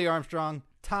 Ollie Armstrong,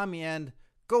 Tommy End.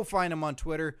 Go find them on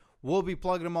Twitter. We'll be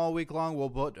plugging them all week long. We'll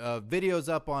put videos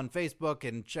up on Facebook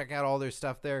and check out all their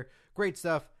stuff there. Great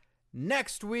stuff.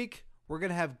 Next week, we're going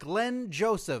to have Glenn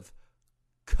Joseph,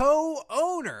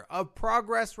 co-owner of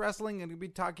Progress Wrestling, and we'll be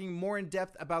talking more in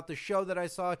depth about the show that I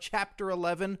saw, Chapter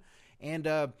 11,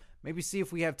 and maybe see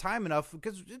if we have time enough,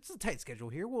 because it's a tight schedule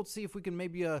here. We'll see if we can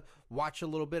maybe watch a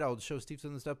little bit. I'll show Steve some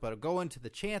of the stuff, but I'll go into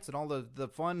the chants and all the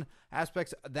fun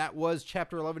aspects. That was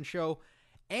Chapter 11 show.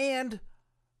 And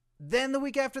then the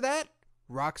week after that,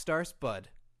 Rockstar Spud.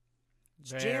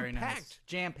 It's Very jam-packed. nice.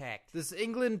 Jam-packed. This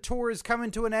England tour is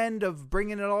coming to an end of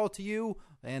bringing it all to you.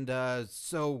 And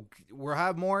so we'll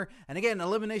have more. And again,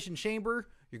 Elimination Chamber,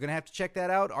 you're going to have to check that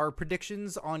out. Our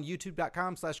predictions on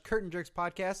youtube.com/Curtain Jerks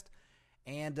podcast.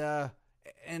 And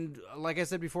like I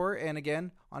said before, and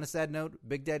again, on a sad note,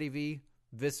 Big Daddy V,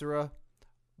 Viscera,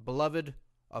 beloved,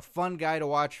 a fun guy to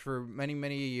watch for many,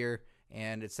 many a year.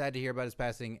 And it's sad to hear about his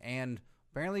passing. And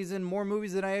apparently he's in more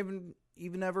movies than I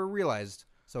even ever realized.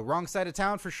 So Wrong Side of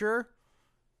Town for sure.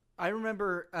 I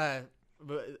remember, I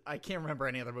can't remember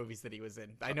any other movies that he was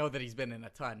in. I know that he's been in a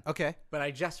ton. Okay. But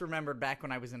I just remembered back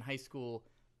when I was in high school,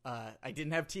 I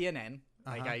didn't have TNN.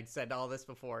 Like I said all this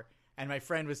before. And my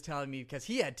friend was telling me, because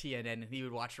he had TNN and he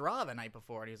would watch Raw the night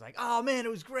before. And he was like, oh man, it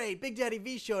was great. Big Daddy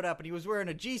V showed up and he was wearing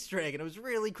a G-string and it was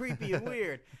really creepy and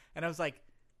weird. And I was like,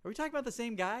 are we talking about the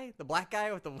same guy? The black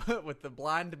guy with the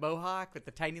blonde mohawk with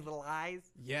the tiny little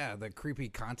eyes? Yeah, the creepy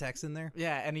contacts in there.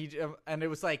 Yeah, and and it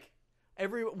was like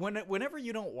whenever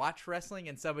you don't watch wrestling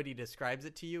and somebody describes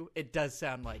it to you, it does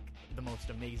sound like the most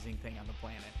amazing thing on the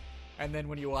planet. And then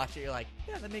when you watch it, you're like,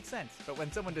 yeah, that makes sense. But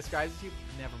when someone describes it to you,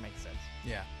 it never makes sense.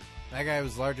 Yeah. That guy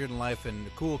was larger than life and a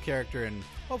cool character, and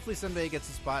hopefully someday he gets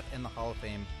a spot in the Hall of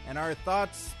Fame. And our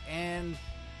thoughts and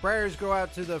prayers go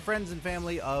out to the friends and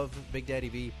family of Big Daddy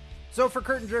V. So for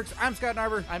Curtain Jerks, I'm Scott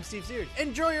Narver. I'm Steve Sears.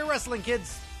 Enjoy your wrestling,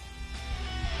 kids.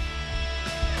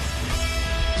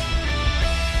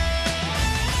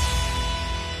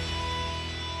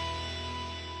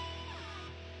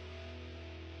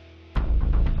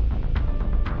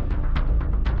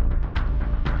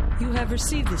 You have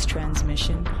received this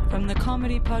transmission from the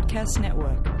Comedy Podcast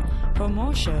Network. For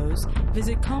more shows,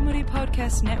 visit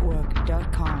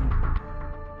comedypodcastnetwork.com.